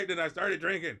stopped fighting and I started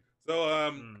drinking. So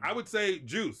I would say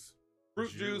juice,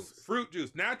 fruit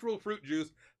juice, natural fruit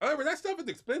juice. However, that stuff is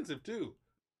expensive too.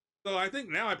 So I think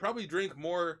now I probably drink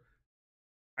more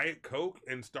Diet Coke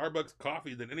and Starbucks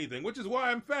coffee than anything, which is why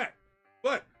I'm fat.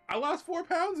 But I lost 4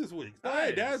 pounds this week. So,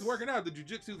 hey, dad's working out. The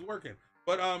jujitsu's working.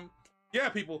 But yeah,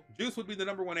 people, juice would be the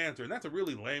 #1 answer. And that's a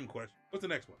really lame question. What's the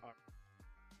next one?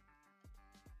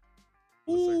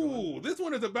 Ooh, this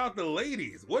one is about the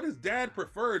ladies. What does dad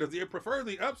prefer? Does he prefer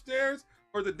the upstairs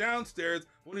or the downstairs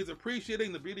when he's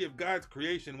appreciating the beauty of God's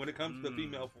creation when it comes to the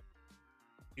female form?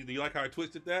 Do you like how I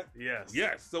twisted that? Yes.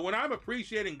 Yes. So when I'm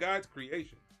appreciating God's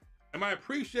creation, am I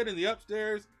appreciating the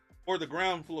upstairs or the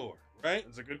ground floor, right?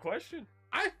 That's a good question.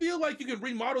 I feel like you can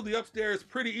remodel the upstairs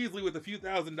pretty easily with a few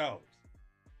 $1,000s.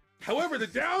 However, the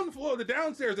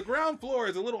downstairs, the ground floor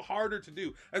is a little harder to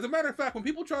do. As a matter of fact, when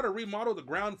people try to remodel the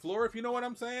ground floor, if you know what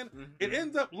I'm saying, it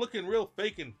ends up looking real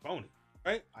fake and phony,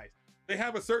 right? They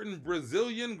have a certain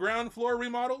Brazilian ground floor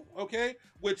remodel, okay,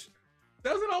 which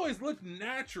doesn't always look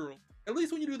natural. At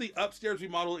least when you do the upstairs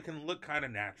remodel, it can look kind of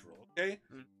natural, okay?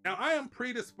 Now, I am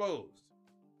predisposed.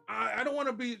 I don't want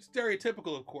to be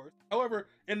stereotypical, of course. However,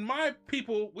 in my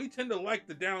people, we tend to like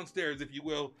the downstairs, if you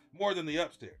will, more than the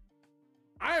upstairs.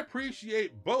 I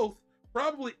appreciate both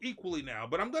probably equally now,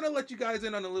 but I'm going to let you guys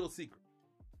in on a little secret.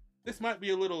 This might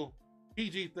be a little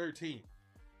PG-13.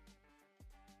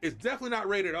 It's definitely not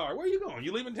rated R. Where are you going?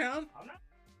 You leaving town? I'm not.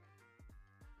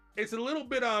 It's a little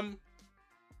bit,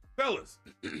 fellas,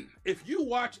 if you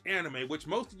watch anime, which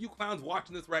most of you clowns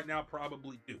watching this right now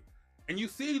probably do, and you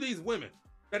see these women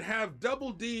that have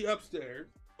double D upstairs,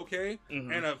 okay,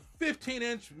 and a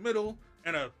 15-inch middle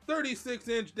and a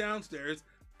 36-inch downstairs,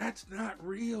 that's not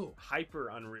real. Hyper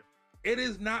unreal. It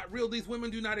is not real. These women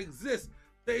do not exist.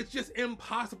 It's just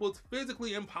impossible. It's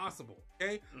physically impossible,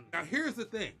 okay? Now, here's the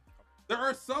thing. There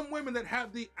are some women that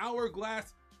have the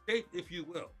hourglass shape, if you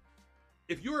will.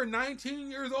 If you're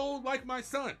 19 years old like my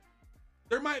son,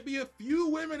 there might be a few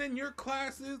women in your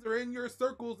classes or in your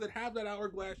circles that have that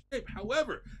hourglass shape.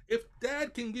 However, if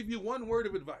dad can give you one word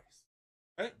of advice,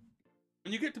 right?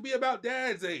 When you get to be about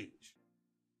dad's age,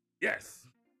 yes,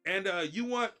 and you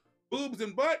want boobs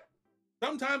and butt,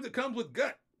 sometimes it comes with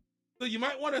gut. So you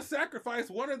might want to sacrifice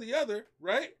one or the other,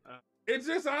 right? It's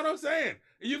just what I'm saying.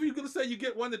 If you're going to say you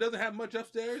get one that doesn't have much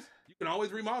upstairs, you can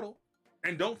always remodel.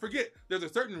 And don't forget, there's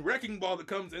a certain wrecking ball that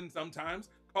comes in sometimes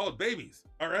called babies,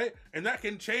 all right? And that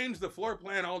can change the floor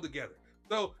plan altogether.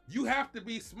 So you have to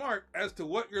be smart as to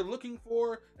what you're looking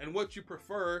for and what you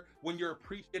prefer when you're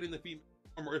appreciating the female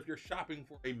form or if you're shopping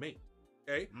for a mate,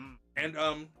 okay?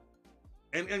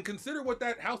 And consider what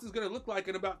that house is going to look like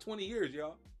in about 20 years,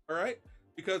 y'all, all right?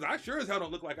 Because I sure as hell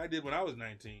don't look like I did when I was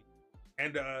 19.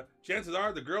 And chances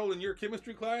are the girl in your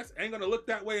chemistry class ain't going to look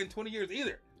that way in 20 years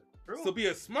either. True. So be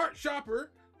a smart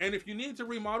shopper, and if you need to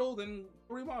remodel, then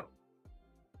remodel.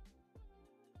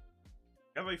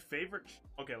 You have a favorite?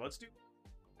 Okay, let's do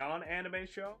non-anime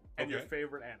show and your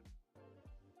favorite anime.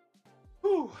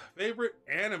 Whew, favorite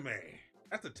anime.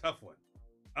 That's a tough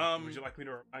one. Would you like me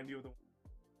to remind you of the one?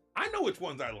 I know which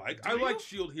ones I like. I like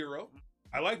Shield Hero.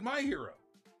 I like My Hero.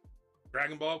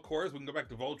 Dragon Ball, of course. We can go back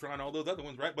to Voltron, all those other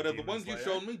ones, right? But of the ones you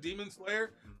showed me, Demon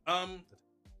Slayer,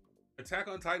 Attack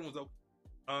on Titan was okay.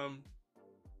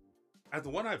 As the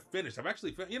one I've finished, I've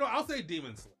actually finished. You know, I'll say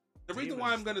Demon Slayer. The reason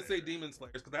why I'm going to say Demon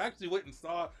Slayer is because I actually went and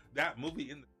saw that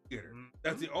movie in the theater.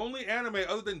 That's the only anime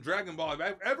other than Dragon Ball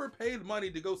I've ever paid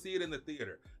money to go see it in the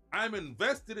theater. I'm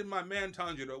invested in my man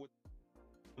Tanjiro.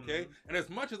 Okay? And as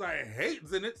much as I hate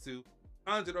Zenitsu,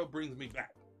 Tanjiro brings me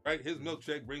back. Right? His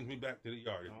milkshake brings me back to the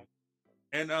yard.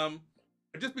 And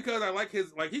just because I like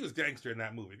his, like, he was gangster in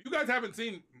that movie. If you guys haven't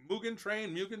seen Mugen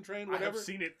Train, whatever. I've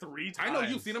seen it 3 times. I know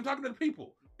you've seen. I'm talking to the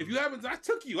people. If you haven't, I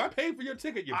took you. I paid for your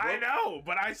ticket. You broke. I know,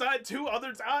 but I saw it 2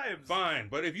 other times. Fine,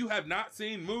 but if you have not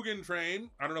seen Mugen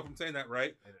Train, I don't know if I'm saying that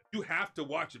right, you have to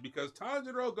watch it because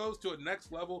Tanjiro goes to a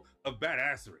next level of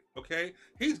badassery, okay?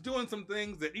 He's doing some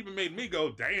things that even made me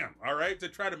go, damn, all right, to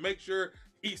try to make sure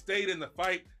he stayed in the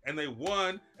fight and they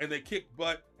won and they kicked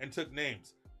butt and took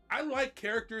names. I like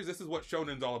characters. This is what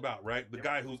Shonen's all about, right? The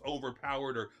guy who's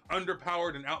overpowered or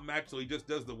underpowered and outmatched, so he just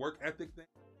does the work ethic thing.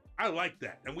 I like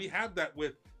that. And we have that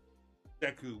with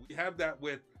Deku. We have that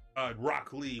with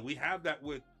Rock Lee. We have that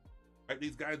with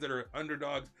these guys that are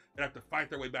underdogs that have to fight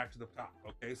their way back to the top.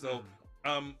 Okay, so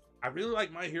I really like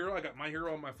My Hero. I got My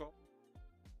Hero on my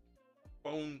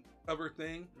phone cover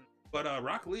thing. But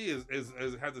Rock Lee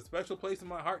has a special place in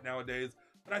my heart nowadays.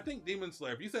 But I think Demon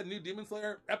Slayer, if you said new Demon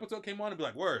Slayer episode came on, I'd be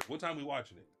like, word, what time we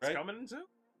watching it? Right? It's coming into?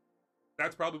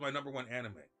 That's probably my #1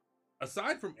 anime.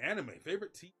 Aside from anime,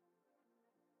 favorite TV?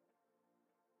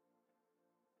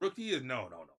 Rookie is no,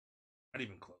 not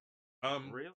even close.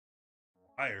 Really?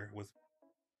 Fire was.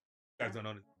 You guys don't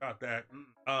know anything about that.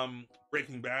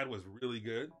 Breaking Bad was really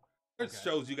good. There's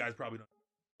shows you guys probably don't.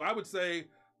 So I would say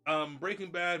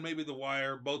Breaking Bad, maybe The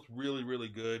Wire, both really, really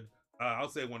good. I'll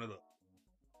say one of those.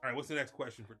 All right, what's the next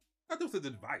question for? I thought this was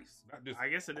advice, not just. I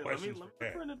guess it is. Let me look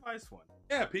for an advice one.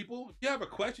 Yeah, people, if you have a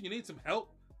question, you need some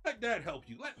help. Let Dad help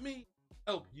you. Let me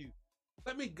help you.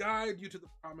 Let me guide you to the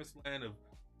promised land of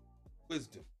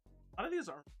wisdom. A lot of these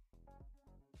are.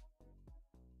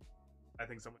 I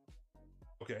think someone.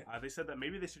 Okay. They said that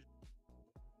maybe they should.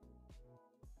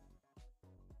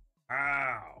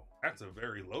 Wow, that's a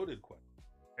very loaded question.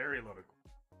 Very loaded.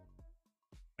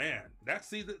 Man,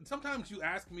 sometimes you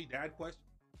ask me dad questions,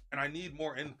 and I need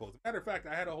more info. As a matter of fact,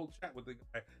 I had a whole chat with the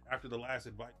guy after the last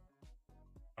advice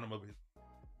on him of his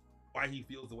why he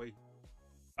feels the way.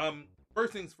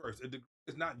 First things first, a degree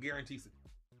is not guaranteed success.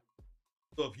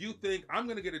 So if you think I'm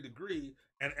going to get a degree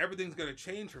and everything's going to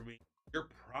change for me, you're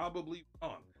probably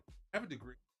wrong. I have a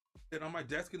degree sitting on my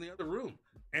desk in the other room,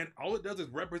 and all it does is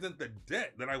represent the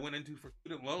debt that I went into for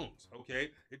student loans.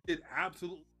 Okay, it did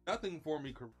absolutely nothing for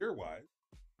me career-wise.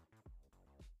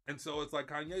 And so it's like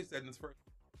Kanye said in his first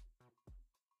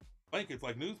blankets,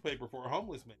 like newspaper for a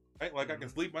homeless man, right? Like I can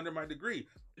sleep under my degree.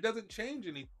 It doesn't change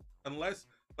anything unless,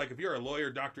 like if you're a lawyer,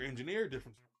 doctor, engineer,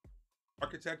 different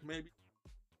architect maybe.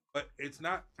 But it's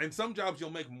not, and some jobs you'll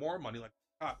make more money, like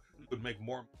top would make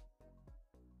more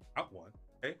out one,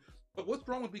 okay? But what's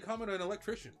wrong with becoming an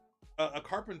electrician, a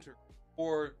carpenter,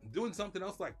 or doing something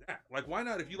else like that? Like why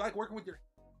not? If you like working with your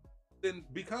hands, then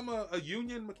become a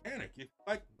union mechanic. If you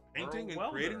like painting and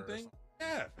creating things,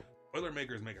 yeah.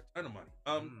 Boilermakers make a ton of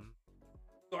money.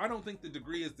 So I don't think the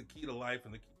degree is the key to life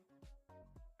and the key.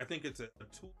 I think it's a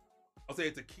tool. I'll say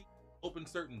it's a key to open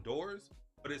certain doors,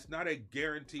 but it's not a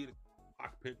guaranteed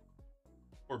cockpit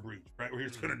or breach, right? Where you're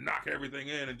just gonna knock everything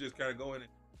in and just kind of go in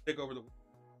and take over the.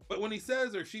 But when he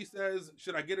says or she says,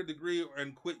 should I get a degree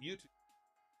and quit YouTube?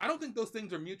 I don't think those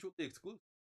things are mutually exclusive,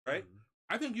 right?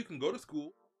 I think you can go to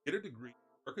school, get a degree,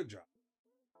 work a job.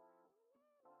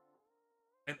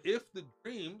 And if the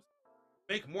dreams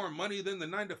make more money than the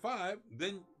 9-to-5,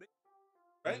 then,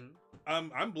 right?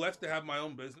 I'm blessed to have my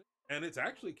own business, and it's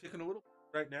actually kicking a little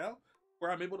right now,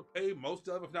 where I'm able to pay most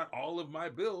of, if not all of my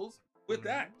bills with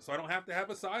that. So I don't have to have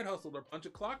a side hustle or punch a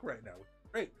clock right now.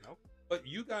 Great. But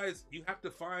you guys, you have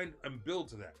to find and build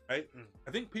to that, right?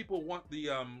 I think people want the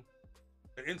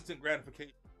instant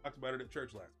gratification. We talked about it at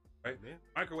church last week, right? Yeah.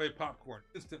 Microwave popcorn,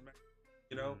 instant,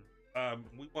 you know.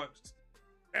 We want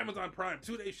Amazon Prime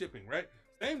 2-day shipping, right?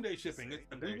 Same day shipping.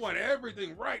 We want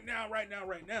everything right now, right now,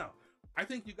 right now. I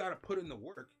think you got to put in the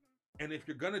work, and if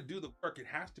you're gonna do the work, it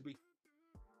has to be.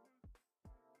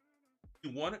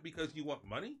 You want it because you want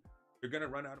money. You're gonna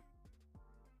run out of.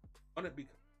 Want it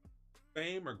because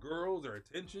fame or girls or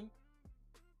attention.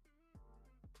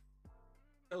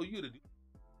 Tell you to do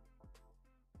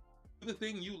the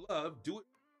thing you love, do it,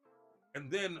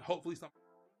 and then hopefully something.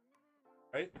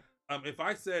 Right? If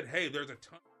I said, "Hey, there's a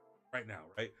ton right now,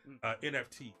 right?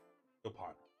 NFT, so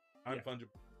popular, non-fungible,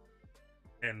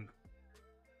 and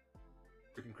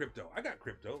freaking crypto. I got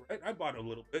crypto, right? I bought a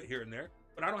little bit here and there,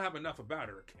 but I don't have enough about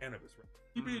it or cannabis,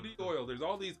 right? CBD oil. There's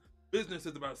all these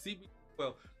businesses about CBD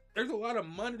oil. There's a lot of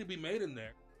money to be made in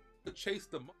there to chase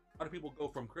the money. A lot of people go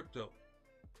from crypto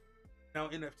now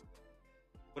NFT,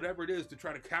 whatever it is, to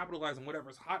try to capitalize on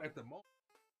whatever's hot at the moment.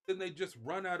 Then they just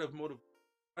run out of motive,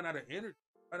 run out of energy,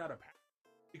 run out of passion,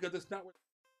 because it's not what.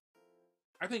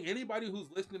 I think anybody who's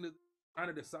listening to this, trying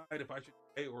to decide if I should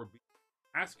A or B,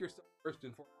 ask yourself first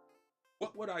and foremost,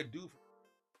 what would I do?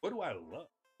 What do I love?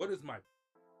 What is my?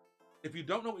 If you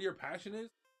don't know what your passion is,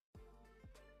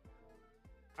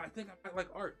 I think I might like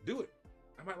art. Do it.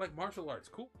 I might like martial arts.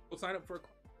 Cool. Go sign up for a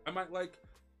class. I might like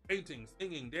painting,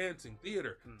 singing, dancing,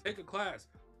 theater. Take a class.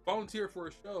 Volunteer for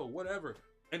a show. Whatever.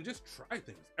 And just try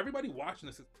things. Everybody watching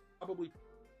this is probably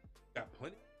got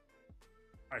plenty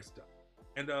of nice stuff.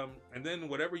 And then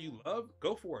whatever you love,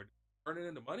 go for it. Turn it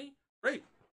into money. Great.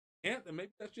 Can't, then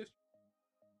maybe that's just.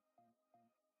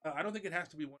 I don't think it has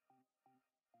to be one.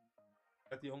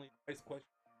 That's the only nice question.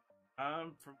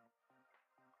 From.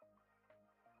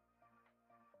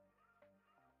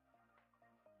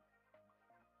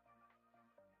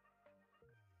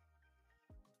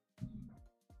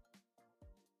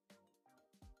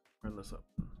 Turn this up.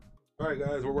 All right,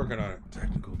 guys, we're working on it.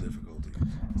 Technical difficulty.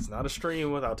 It's not a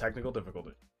stream without technical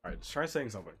difficulty. All right, let's try saying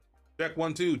something. Check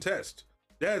 1 2 test.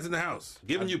 Dad's in the house,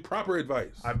 giving you proper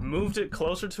advice. I've moved it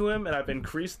closer to him and I've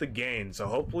increased the gain, so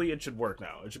hopefully it should work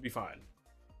now. It should be fine.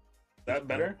 That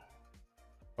better?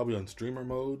 Probably on streamer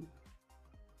mode.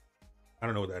 I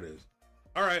don't know what that is.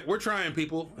 All right, we're trying,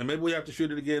 people, and maybe we have to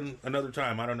shoot it again another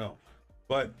time. I don't know.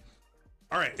 But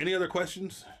all right, any other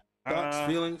questions, thoughts,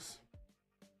 feelings?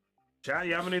 Chat,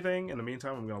 you have anything? In the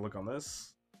meantime, I'm gonna look on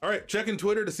this. All right, checking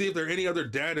Twitter to see if there are any other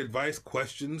dad advice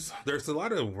questions. There's a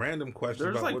lot of random questions.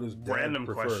 There's about like what is dad random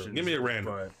prefer. questions. Give me a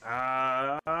random.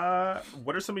 But,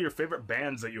 what are some of your favorite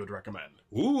bands that you would recommend?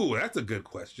 Ooh, that's a good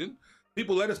question.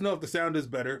 People, let us know if the sound is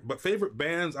better. But favorite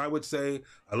bands, I would say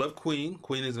I love Queen.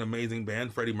 Queen is an amazing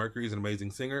band. Freddie Mercury is an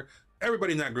amazing singer.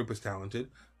 Everybody in that group is talented.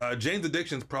 Jane's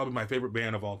Addiction is probably my favorite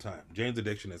band of all time. Jane's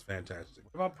Addiction is fantastic.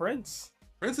 What about Prince?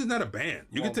 Prince is not a band.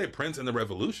 You can say Prince and the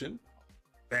Revolution.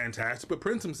 Fantastic. But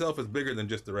Prince himself is bigger than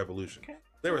just the Revolution. Okay.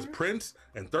 There was Prince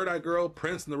and Third Eye Girl,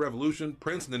 Prince and the Revolution,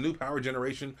 Prince and the New Power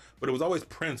Generation, but it was always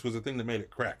Prince was the thing that made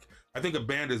it crack. I think a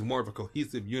band is more of a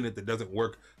cohesive unit that doesn't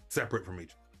work separate from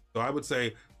each other. So I would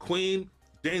say Queen,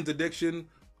 Jane's Addiction,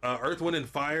 Earth, Wind, and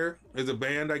Fire is a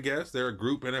band, I guess. They're a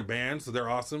group and a band, so they're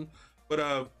awesome.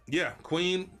 But yeah,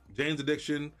 Queen, Jane's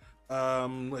Addiction.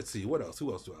 Let's see, what else?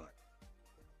 Who else do I like?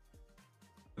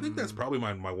 I think that's probably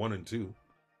my 1 and 2.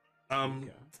 Okay.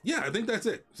 Yeah, I think that's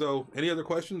it. So any other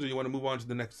questions, or you want to move on to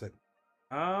the next segment?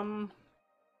 Let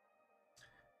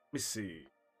me see.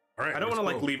 All right, I don't want to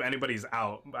like leave anybody's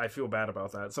out. I feel bad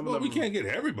about that. Some of them we can't get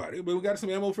everybody, but we got some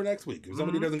ammo for next week. If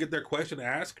somebody doesn't get their question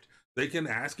asked, they can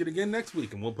ask it again next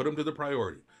week, and we'll put them to the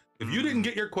priority. If you didn't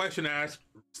get your question asked,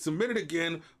 submit it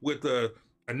again with a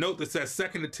note that says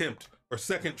second attempt or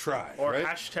second try. Or right?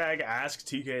 hashtag Ask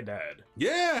TK Dad.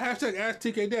 Yeah, hashtag Ask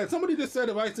TK Dad. Somebody just said,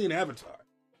 have I seen Avatar?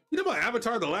 You know about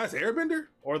Avatar: The Last Airbender?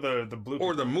 Or the blue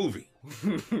or the movie?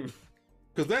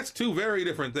 Because that's two very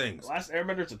different things. The Last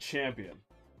Airbender's a champion.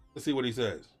 Let's see what he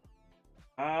says.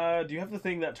 Do you have the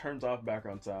thing that turns off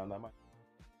background sound? That might.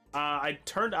 I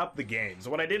turned up the gain. So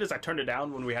what I did is I turned it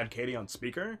down when we had Katie on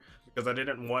speaker because I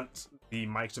didn't want the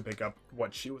mic to pick up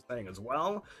what she was saying as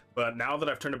well. But now that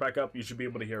I've turned it back up, you should be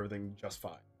able to hear everything just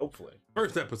fine. Hopefully.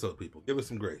 First episode, people. Give us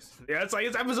some grace. Yeah, it's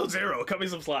episode 0. Cut me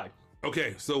some slack.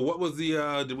 Okay, so what was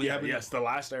the did we have Yes, The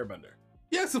Last Airbender.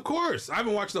 Yes, of course. I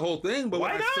haven't watched the whole thing, but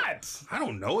why not? I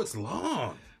don't know, it's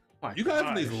long. My you guys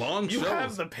have these long shows. You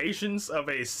have the patience of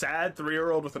a sad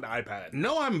 3-year-old with an iPad.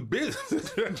 No, I'm busy.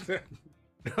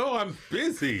 No, I'm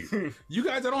busy. You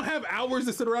guys, I don't have hours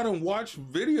to sit around and watch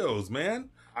videos, man.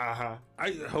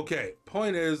 Okay,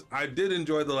 point is, I did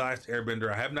enjoy The Last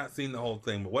Airbender. I have not seen the whole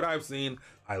thing, but what I've seen,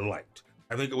 I liked.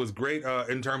 I think it was great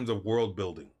in terms of world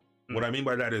building. What I mean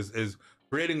by that is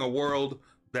creating a world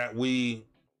that we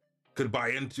could buy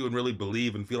into and really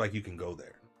believe and feel like you can go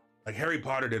there. Like Harry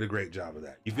Potter did a great job of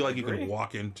that. You feel like you can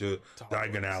walk into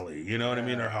Diagon Alley, you know what I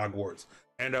mean, or Hogwarts.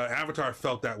 And Avatar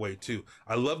felt that way too.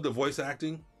 I love the voice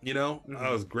acting, you know,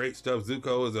 that was great stuff.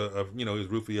 Zuko is he was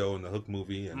Rufio in the Hook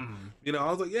movie, and you know,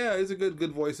 I was like, yeah, these are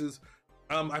good voices.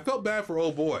 I felt bad for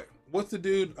old boy. What's the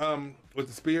dude with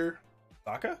the spear?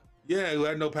 Sokka? Yeah, who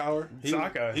had no power.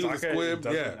 Sokka. He was a squib.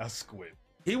 Yeah, a squib.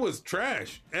 He was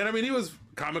trash, and I mean, he was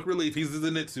comic relief. He's the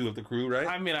Zenitsu of the crew, right?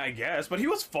 I mean, I guess, but he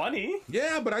was funny.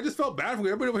 Yeah, but I just felt bad for him.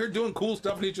 Everybody over here doing cool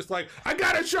stuff, and he's just like, I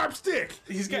got a sharp stick.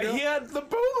 He had the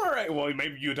boomerang. Well,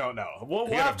 maybe you don't know. We'll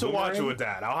have to watch it with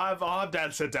Dad. I'll have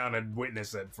Dad sit down and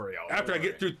witness it for y'all. After I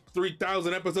get through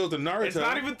 3,000 episodes of Naruto. It's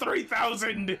not even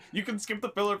 3,000. You can skip the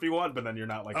filler if you want, but then you're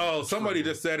not like. Oh, somebody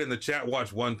just said in the chat,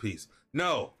 watch One Piece.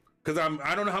 No. Because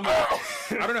I don't know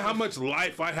how much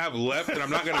life I have left, and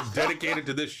I'm not gonna dedicate it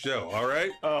to this show. All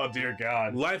right. Oh dear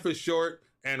God. Life is short,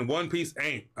 and One Piece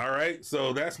ain't. All right.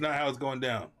 So that's not how it's going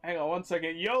down. Hang on 1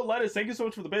 second. Yo, Lettuce, thank you so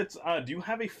much for the bits. Do you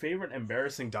have a favorite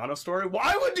embarrassing Dono story?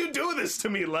 Why would you do this to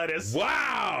me, Lettuce?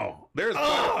 Wow. There's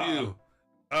quite a few.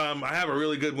 I have a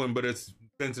really good one, but it's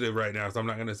sensitive right now, so I'm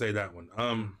not gonna say that one.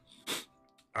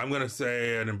 I'm gonna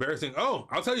say an embarrassing. Oh,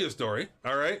 I'll tell you a story.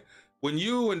 All right. When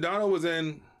you and Dono was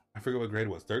in, I forget what grade it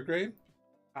was. 3rd grade?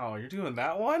 Oh, you're doing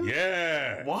that one?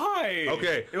 Yeah. Why?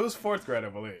 Okay. It was 4th grade, I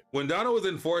believe. When Dono was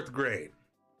in 4th grade,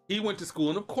 he went to school,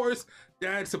 and of course,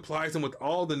 Dad supplies him with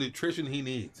all the nutrition he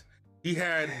needs. He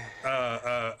had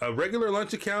a regular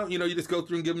lunch account. You know, you just go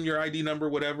through and give him your ID number,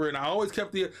 whatever. And I always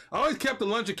kept the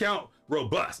lunch account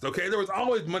robust. Okay, there was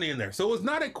always money in there, so it was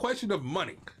not a question of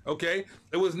money. Okay,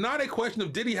 it was not a question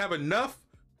of did he have enough.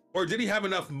 Or did he have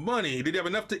enough money? Did he have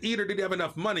enough to eat, or did he have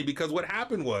enough money? Because what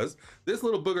happened was, this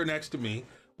little booger next to me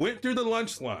went through the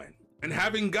lunch line, and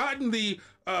having gotten the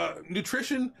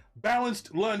nutrition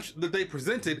balanced lunch that they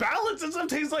presented. Balanced doesn't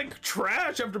taste like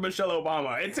trash after Michelle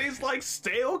Obama. It tastes like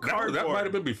stale cardboard. That might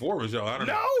have been before Michelle. I don't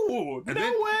know.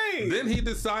 No way. Then he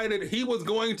decided he was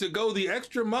going to go the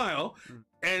extra mile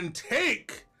and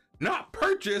take, not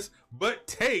purchase, but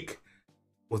take,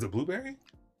 was it blueberry?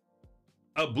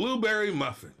 A blueberry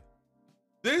muffin.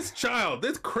 This child,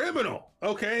 this criminal,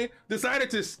 okay, decided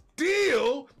to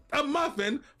steal a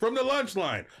muffin from the lunch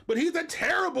line. But he's a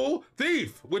terrible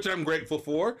thief, which I'm grateful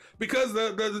for, because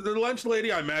the lunch lady,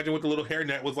 I imagine with the little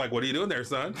hairnet, was like, what are you doing there,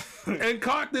 son? And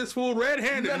caught this fool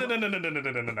red-handed.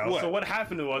 No. What? So what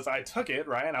happened was I took it,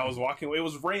 right, and I was walking away. It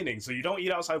was raining, so you don't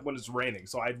eat outside when it's raining.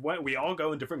 So we all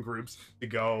go in different groups to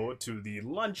go to the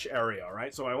lunch area,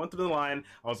 right? So I went through the line.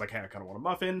 I was like, hey, I kind of want a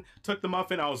muffin. Took the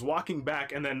muffin. I was walking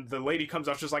back, and then the lady comes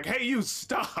up, she's like, hey, you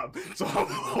stop. So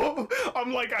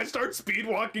I'm like, I start speed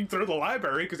walking through the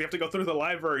library, because you have to go through the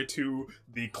library to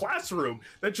the classroom.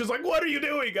 Then she's like, what are you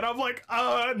doing? And I'm like,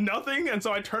 nothing. And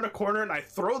so I turn a corner and I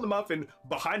throw the muffin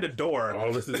behind a door.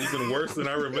 Oh, this is even worse than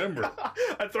I remember.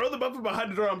 I throw the muffin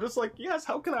behind the door. I'm just like, yes,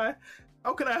 how can I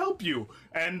help you?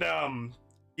 And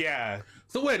yeah.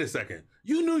 So wait a second.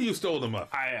 You knew you stole the muffin.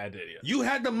 I did, yeah. You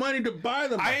had the money to buy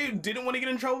the muffin. I didn't want to get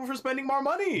in trouble for spending more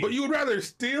money. But you would rather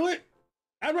steal it?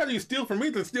 I'd rather you steal from me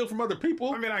than steal from other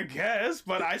people. I mean, I guess,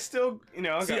 but I still, you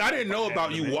know. See, I didn't know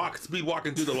about you speed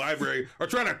walking through the library or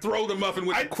trying to throw the muffin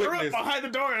with the quickness. I threw it behind the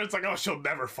door, and it's like, oh, she'll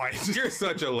never fight. You're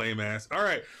such a lame ass. All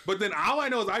right, but then all I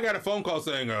know is I got a phone call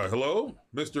saying, hello,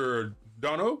 Mr.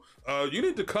 Dono, you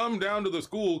need to come down to the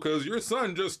school because your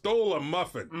son just stole a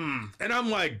muffin. And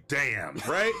I'm like, damn,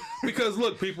 right? Because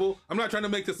look, people, I'm not trying to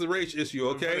make this a race issue,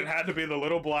 okay? But it had to be the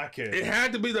little black kid. It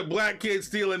had to be the black kid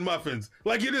stealing muffins.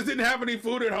 Like you just didn't have any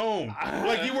food at home.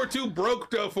 Like you were too broke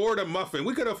to afford a muffin.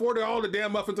 We could afford all the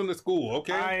damn muffins in the school,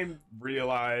 okay? I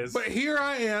realize. But here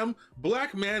I am,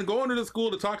 black man, going to the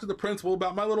school to talk to the principal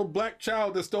about my little black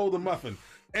child that stole the muffin.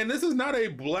 And this is not a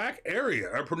black area,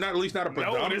 or not, at least not a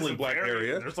predominantly black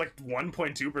area. There's like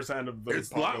 1.2% of the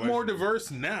It's a lot more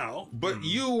diverse now, but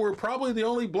you were probably the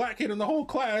only black kid in the whole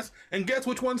class, and guess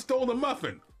which one stole the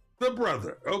muffin? The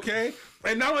brother, okay?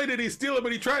 And not only did he steal it,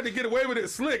 but he tried to get away with it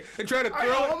slick and tried to throw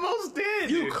it. I almost did.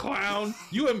 You clown.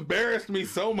 You embarrassed me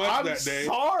so much that day. I'm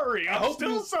sorry. I'm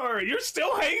still sorry. You're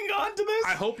still hanging on to this?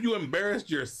 I hope you embarrassed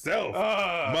yourself,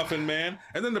 Muffin Man.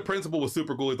 And then the principal was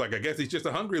super cool. He's like, I guess he's just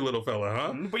a hungry little fella,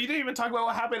 huh? But you didn't even talk about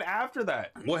what happened after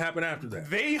that. What happened after that?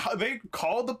 They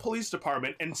called the police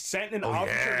department and sent an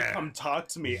officer to come talk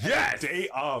to me the day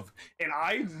of. And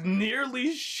I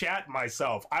nearly shat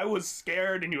myself. I was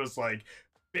scared, and he was like,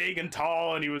 big and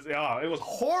tall, and he was, it was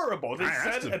horrible. They I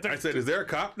asked him. said, I said, "Is there a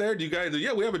cop there? Do you guys?"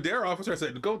 Yeah, we have a dare officer. I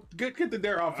said, "Go get the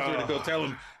dare officer to go tell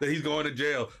him that he's going to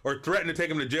jail, or threaten to take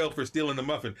him to jail for stealing the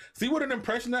muffin." See what an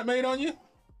impression that made on you?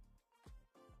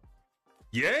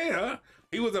 Yeah,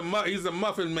 he's a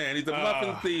muffin man. He's a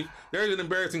muffin thief. There's an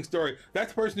embarrassing story.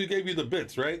 That's the person who gave you the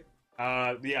bits, right?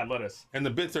 Yeah, lettuce. And the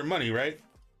bits are money, right?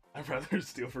 I'd rather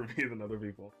steal from me than other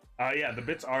people. Yeah, the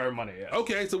bits are money. Yeah.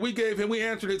 Okay, so we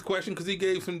answered his question because he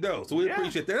gave some dough. So we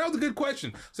appreciate that. That was a good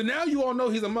question. So now you all know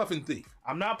he's a muffin thief.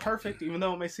 I'm not perfect, even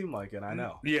though it may seem like it. I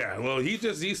know. Yeah, well, he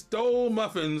stole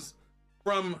muffins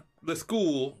from the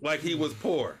school like he was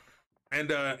poor,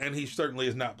 and he certainly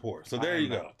is not poor. So there you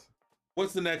go.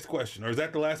 What's the next question, or is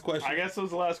that the last question? I guess it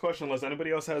was the last question, unless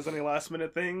anybody else has any last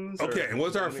minute things. Okay, and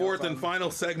what's our fourth and final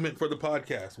segment for the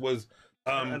podcast? Was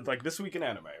like this week in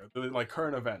anime, or like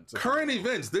current events. Current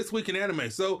events this week in anime.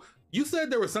 So you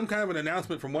said there was some kind of an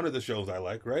announcement from one of the shows I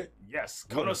like, right? Yes,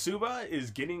 Konosuba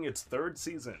is getting its 3rd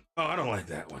season. Oh, I don't like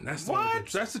that one. That's what?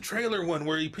 That's the trailer one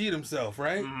where he peed himself,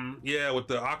 right? Mm-hmm. Yeah, with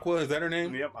the Aqua. Is that her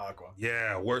name? Yep, Aqua.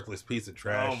 Yeah, worthless piece of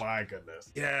trash. Oh my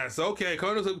goodness. Yeah, so okay,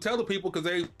 Konosuba. Tell the people because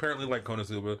they apparently like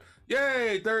Konosuba.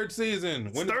 Yay, 3rd season.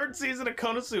 When 3rd season of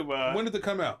Konosuba. When did it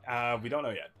come out? We don't know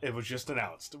yet. It was just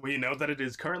announced. We know that it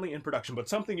is currently in production, but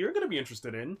something you're going to be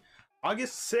interested in.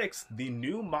 August 6th, the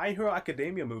new My Hero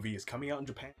Academia movie is coming out in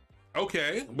Japan.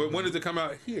 Okay, but when does it come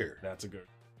out here? That's a good.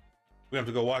 We have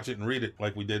to go watch it and read it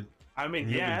like we did. I mean,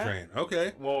 Train.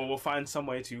 Okay. Well, we'll find some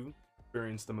way to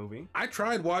experience the movie. I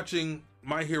tried watching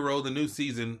My Hero, the new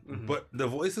season, but the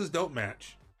voices don't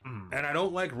match. And I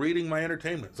don't like reading my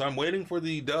entertainment. So I'm waiting for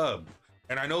the dub.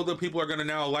 And I know that people are going to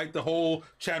now light the whole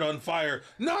chat on fire.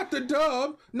 Not the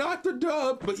dub, not the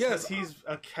dub. But yes, he's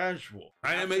a casual.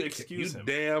 I am excuse him.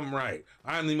 Damn right.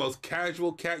 I'm the most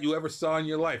casual cat you ever saw in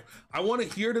your life. I want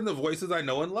to hear it in the voices I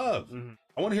know and love.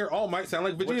 I want to hear All Might sound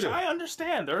like Vegeta. Which I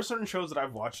understand. There are certain shows that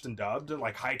I've watched and dubbed,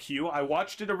 like Haikyuu. I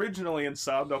watched it originally and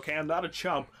subbed. Okay, I'm not a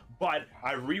chump, but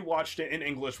I rewatched it in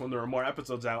English when there were more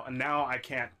episodes out, and now I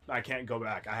can't go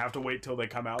back. I have to wait till they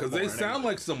come out. Because they sound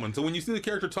like someone. So when you see the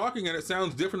character talking and it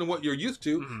sounds different than what you're used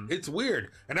to, it's weird.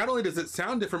 And not only does it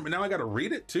sound different, but now I got to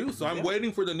read it too. So I'm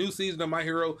waiting for the new season of My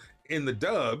Hero in the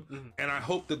dub, and I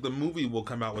hope that the movie will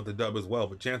come out with the dub as well.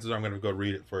 But chances are I'm going to go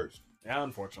read it first. Yeah,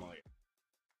 unfortunately.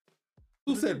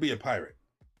 Who said be a pirate?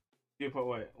 You put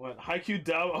what? Haikyuu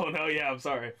dub? Oh no, yeah, I'm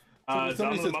sorry.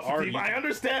 Somebody says I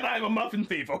understand I'm a muffin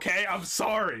thief, okay? I'm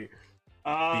sorry. Be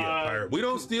a pirate. We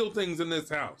don't steal things in this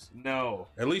house. No.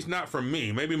 At least not from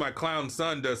me. Maybe my clown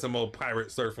son does some old pirate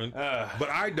surfing. But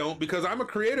I don't because I'm a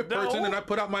creative person and I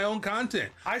put out my own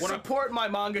content. I support my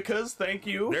mangakas, thank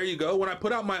you. There you go. When I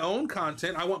put out my own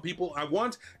content, I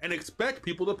want and expect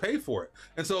people to pay for it.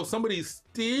 And so if somebody's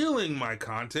stealing my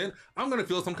content, I'm going to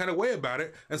feel some kind of way about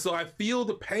it. And so I feel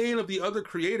the pain of the other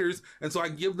creators. And so I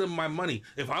give them my money.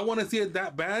 If I want to see it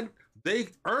that bad, they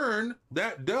earn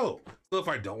that dough. So if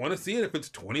I don't want to see it, if it's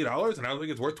 $20 and I don't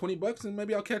think it's worth $20, then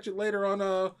maybe I'll catch it later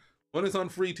on when it's on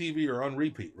free TV or on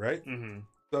repeat, right?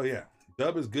 So yeah,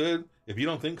 dub is good. If you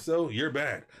don't think so, you're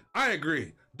bad. I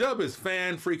agree. Dub is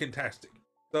fan-freaking-tastic.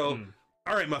 So,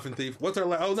 all right, Muffin Thief. What's our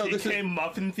last? Oh no, this is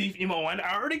Muffin Thief emo 1.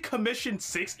 I already commissioned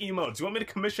 6 emotes. You want me to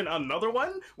commission another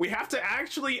one? We have to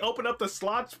actually open up the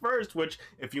slots first. Which,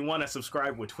 if you want to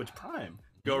subscribe with Twitch Prime,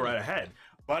 go right ahead.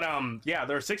 But yeah,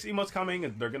 there are 6 emotes coming,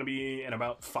 and they're gonna be in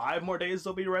about 5 more days.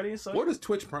 They'll be ready. So what is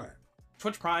Twitch Prime?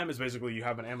 Twitch Prime is basically you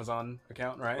have an Amazon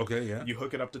account, right? Okay, yeah. You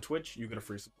hook it up to Twitch, you get a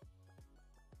free support.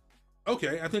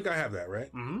 Okay, I think I have that, right?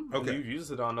 Okay. You've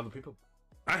used it on other people.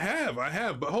 I have.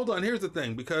 But hold on, here's the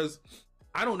thing, because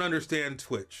I don't understand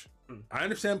Twitch. I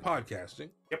understand podcasting.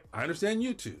 Yep. I understand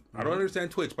YouTube. I don't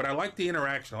understand Twitch, but I like the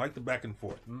interaction. I like the back and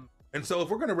forth. And so if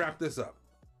we're gonna wrap this up,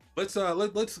 let's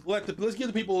give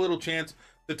the people a little chance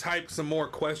to type some more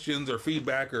questions or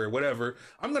feedback or whatever.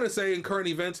 I'm gonna say in current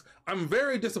events, I'm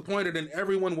very disappointed in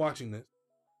everyone watching this.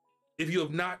 If you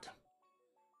have not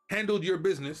handled your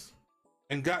business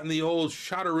and gotten the old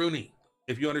Shadowrooney,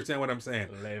 if you understand what I'm saying.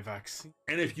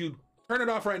 And if you turn it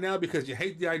off right now because you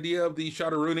hate the idea of the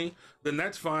Shadowrooney, then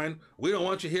that's fine. We don't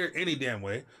want you here any damn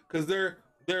way because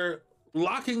they're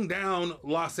locking down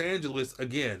Los Angeles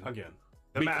again.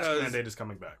 The mask mandate is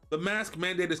coming back. The mask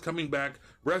mandate is coming back.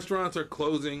 Restaurants are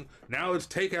closing. Now it's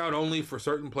takeout only for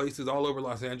certain places all over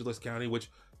Los Angeles County,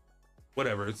 which,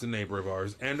 whatever, it's a neighbor of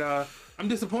ours. And I'm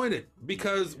disappointed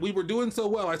because we were doing so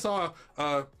well. I saw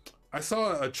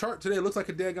a chart today. It looks like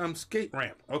a daggone skate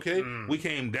ramp. Okay, we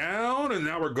came down and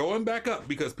now we're going back up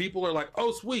because people are like,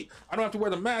 oh, sweet, I don't have to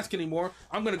wear the mask anymore.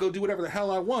 I'm going to go do whatever the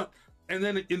hell I want. And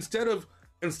then instead of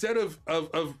instead of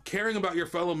caring about your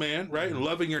fellow man, right, and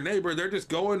loving your neighbor, they're just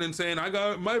going and saying, I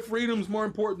got my freedom's more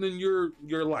important than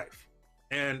your life.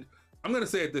 And I'm gonna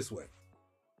say it this way.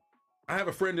 I have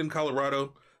a friend in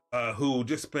Colorado who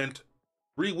just spent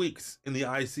 3 weeks in the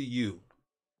ICU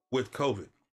with COVID,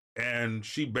 and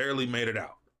she barely made it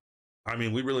out. I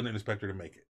mean, we really didn't expect her to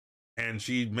make it. And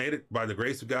she made it by the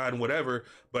grace of God and whatever.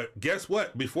 But guess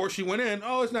what? Before she went in,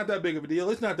 oh, it's not that big of a deal.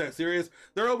 It's not that serious.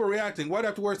 They're overreacting. Why'd I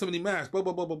have to wear so many masks? Blah,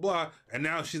 blah, blah, blah, blah. And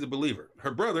now she's a believer.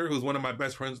 Her brother, who's one of my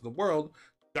best friends in the world,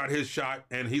 got his shot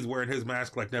and he's wearing his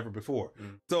mask like never before.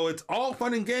 So it's all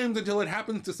fun and games until it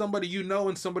happens to somebody you know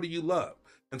and somebody you love.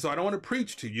 And so I don't want to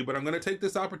preach to you, but I'm going to take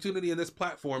this opportunity and this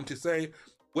platform to say,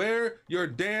 wear your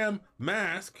damn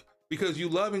mask because you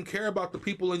love and care about the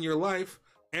people in your life.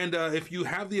 And if you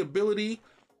have the ability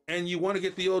and you want to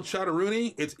get the old shot of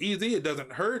Rooney, it's easy. It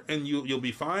doesn't hurt, and you'll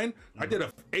be fine. I did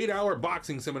a 8-hour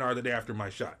boxing seminar the day after my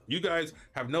shot. You guys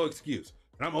have no excuse.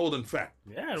 And I'm old and fat.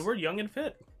 Yeah, and we're young and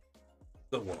fit.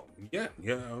 So, well, yeah,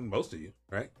 most of you,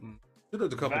 right?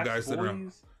 There's a couple guys sitting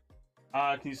around.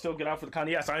 Can you still get out for the con?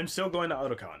 Yes, I'm still going to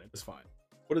Otakon. It's fine.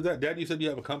 What is that? Dad, you said you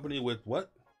have a company with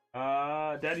what?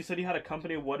 Dad, you said you had a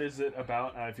company. What is it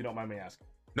about, if you don't mind me asking?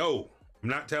 No, I'm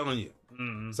not telling you.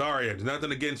 Sorry, it's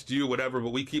nothing against you, whatever,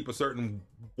 but we keep a certain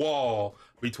wall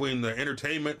between the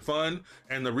entertainment fund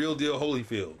and the real deal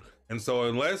Holyfield. And so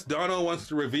unless Dono wants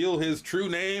to reveal his true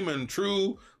name and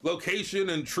true location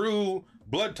and true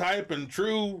blood type and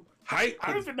true height.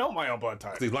 I don't even know my own blood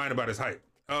type. He's lying about his height.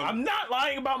 I'm not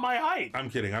lying about my height. I'm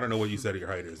kidding. I don't know what you said your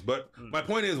height is, but my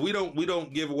point is we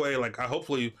don't give away, like,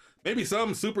 hopefully maybe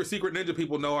some super secret ninja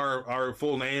people know our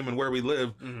full name and where we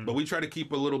live, but we try to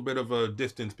keep a little bit of a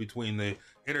distance between the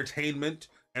entertainment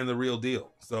and the real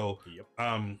deal. So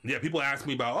yeah, people ask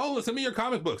me about, oh, send me your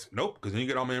comic books. Nope, because then you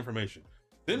get all my information.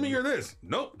 Send me your this.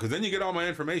 Nope, because then you get all my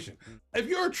information. If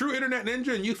you're a true internet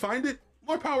ninja and you find it,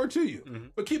 more power to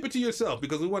you. But keep it to yourself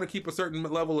because we want to keep a certain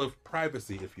level of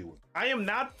privacy, if you will. I am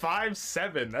not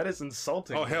 5'7". That is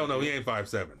insulting. Oh, hell no, he ain't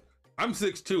 5'7". I'm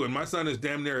 6'2", and my son is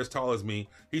damn near as tall as me.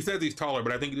 He says he's taller,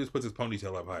 but I think he just puts his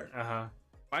ponytail up higher.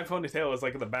 My ponytail is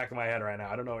like in the back of my head right now.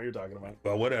 I don't know what you're talking about.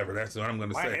 Well, whatever. That's what I'm going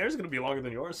to say. My hair's going to be longer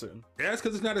than yours soon. Yeah, that's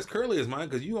because it's not as curly as mine,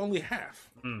 because you only half.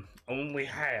 Only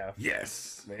half.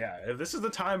 Yes. But yeah, this is the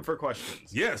time for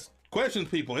questions. Yes. Questions,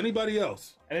 people. Anybody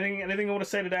else? Anything you want to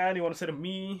say to Dad? You want to say to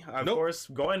me? Of course,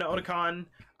 going to Otakon.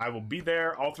 I will be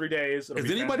there all 3 days. Is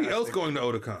anybody else going to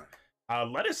Otakon?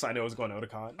 Lettuce, I know, is going to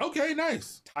Otakon. Okay,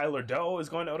 nice. Tyler Doe is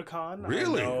going to Otakon.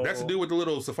 Really? That's to do with the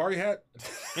little safari hat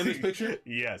in this picture?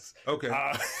 Yes. Okay.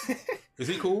 Is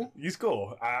he cool? He's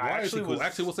cool. Why is he cool?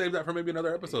 Actually, we'll save that for maybe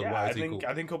another episode. Yeah, Why is he cool?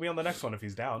 I think he'll be on the next one if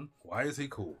he's down. Why is he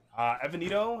cool?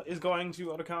 Evanito is going to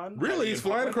Otakon. Really? He's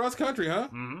flying across country, huh?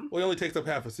 Well, he only takes up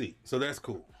half a seat, so that's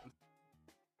cool.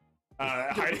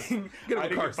 Hiding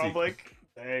in public.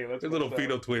 Hey, let's. A little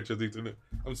fetal twitch.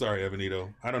 I'm sorry,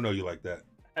 Evanito. I don't know you like that.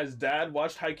 Has Dad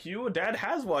watched Haikyuu? Dad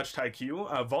has watched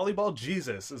Haikyuu. Volleyball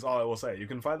Jesus is all I will say. You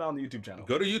can find that on the YouTube channel.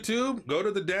 Go to YouTube, go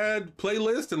to the Dad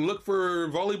playlist, and look for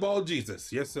Volleyball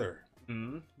Jesus. Yes, sir.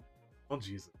 Oh,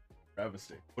 Jesus.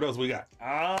 Travesty. What else we got?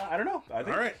 I don't know. All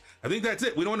right. I think that's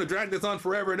it. We don't want to drag this on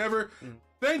forever and ever.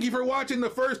 Thank you for watching the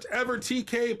first ever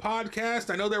TK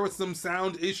podcast. I know there was some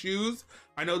sound issues.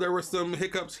 I know there were some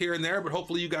hiccups here and there, but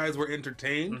hopefully you guys were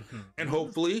entertained. And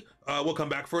hopefully we'll come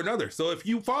back for another. So if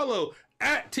you follow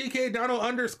at TKDono_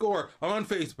 on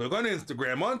Facebook, on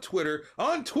Instagram, on Twitter,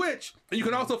 on Twitch, and you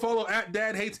can also follow at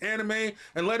Dad Hates Anime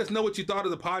and let us know what you thought of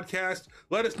the podcast.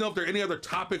 Let us know if there are any other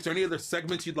topics or any other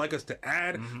segments you'd like us to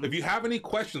add. If you have any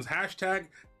questions, hashtag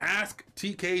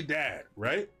AskTKDad,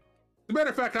 right? As a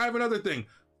matter of fact, I have another thing.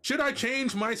 Should I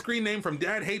change my screen name from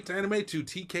Dad Hates Anime to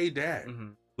TK Dad?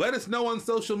 Let us know on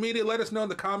social media. Let us know in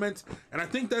the comments. And I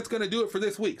think that's going to do it for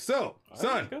this week. So,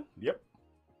 son. Yep.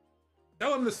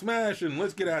 Tell him to smash and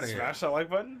let's get out of here. Smash that like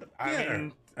button? I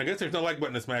mean, I guess there's no like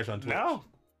button to smash on Twitch. No.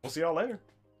 We'll see y'all later.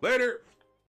 Later.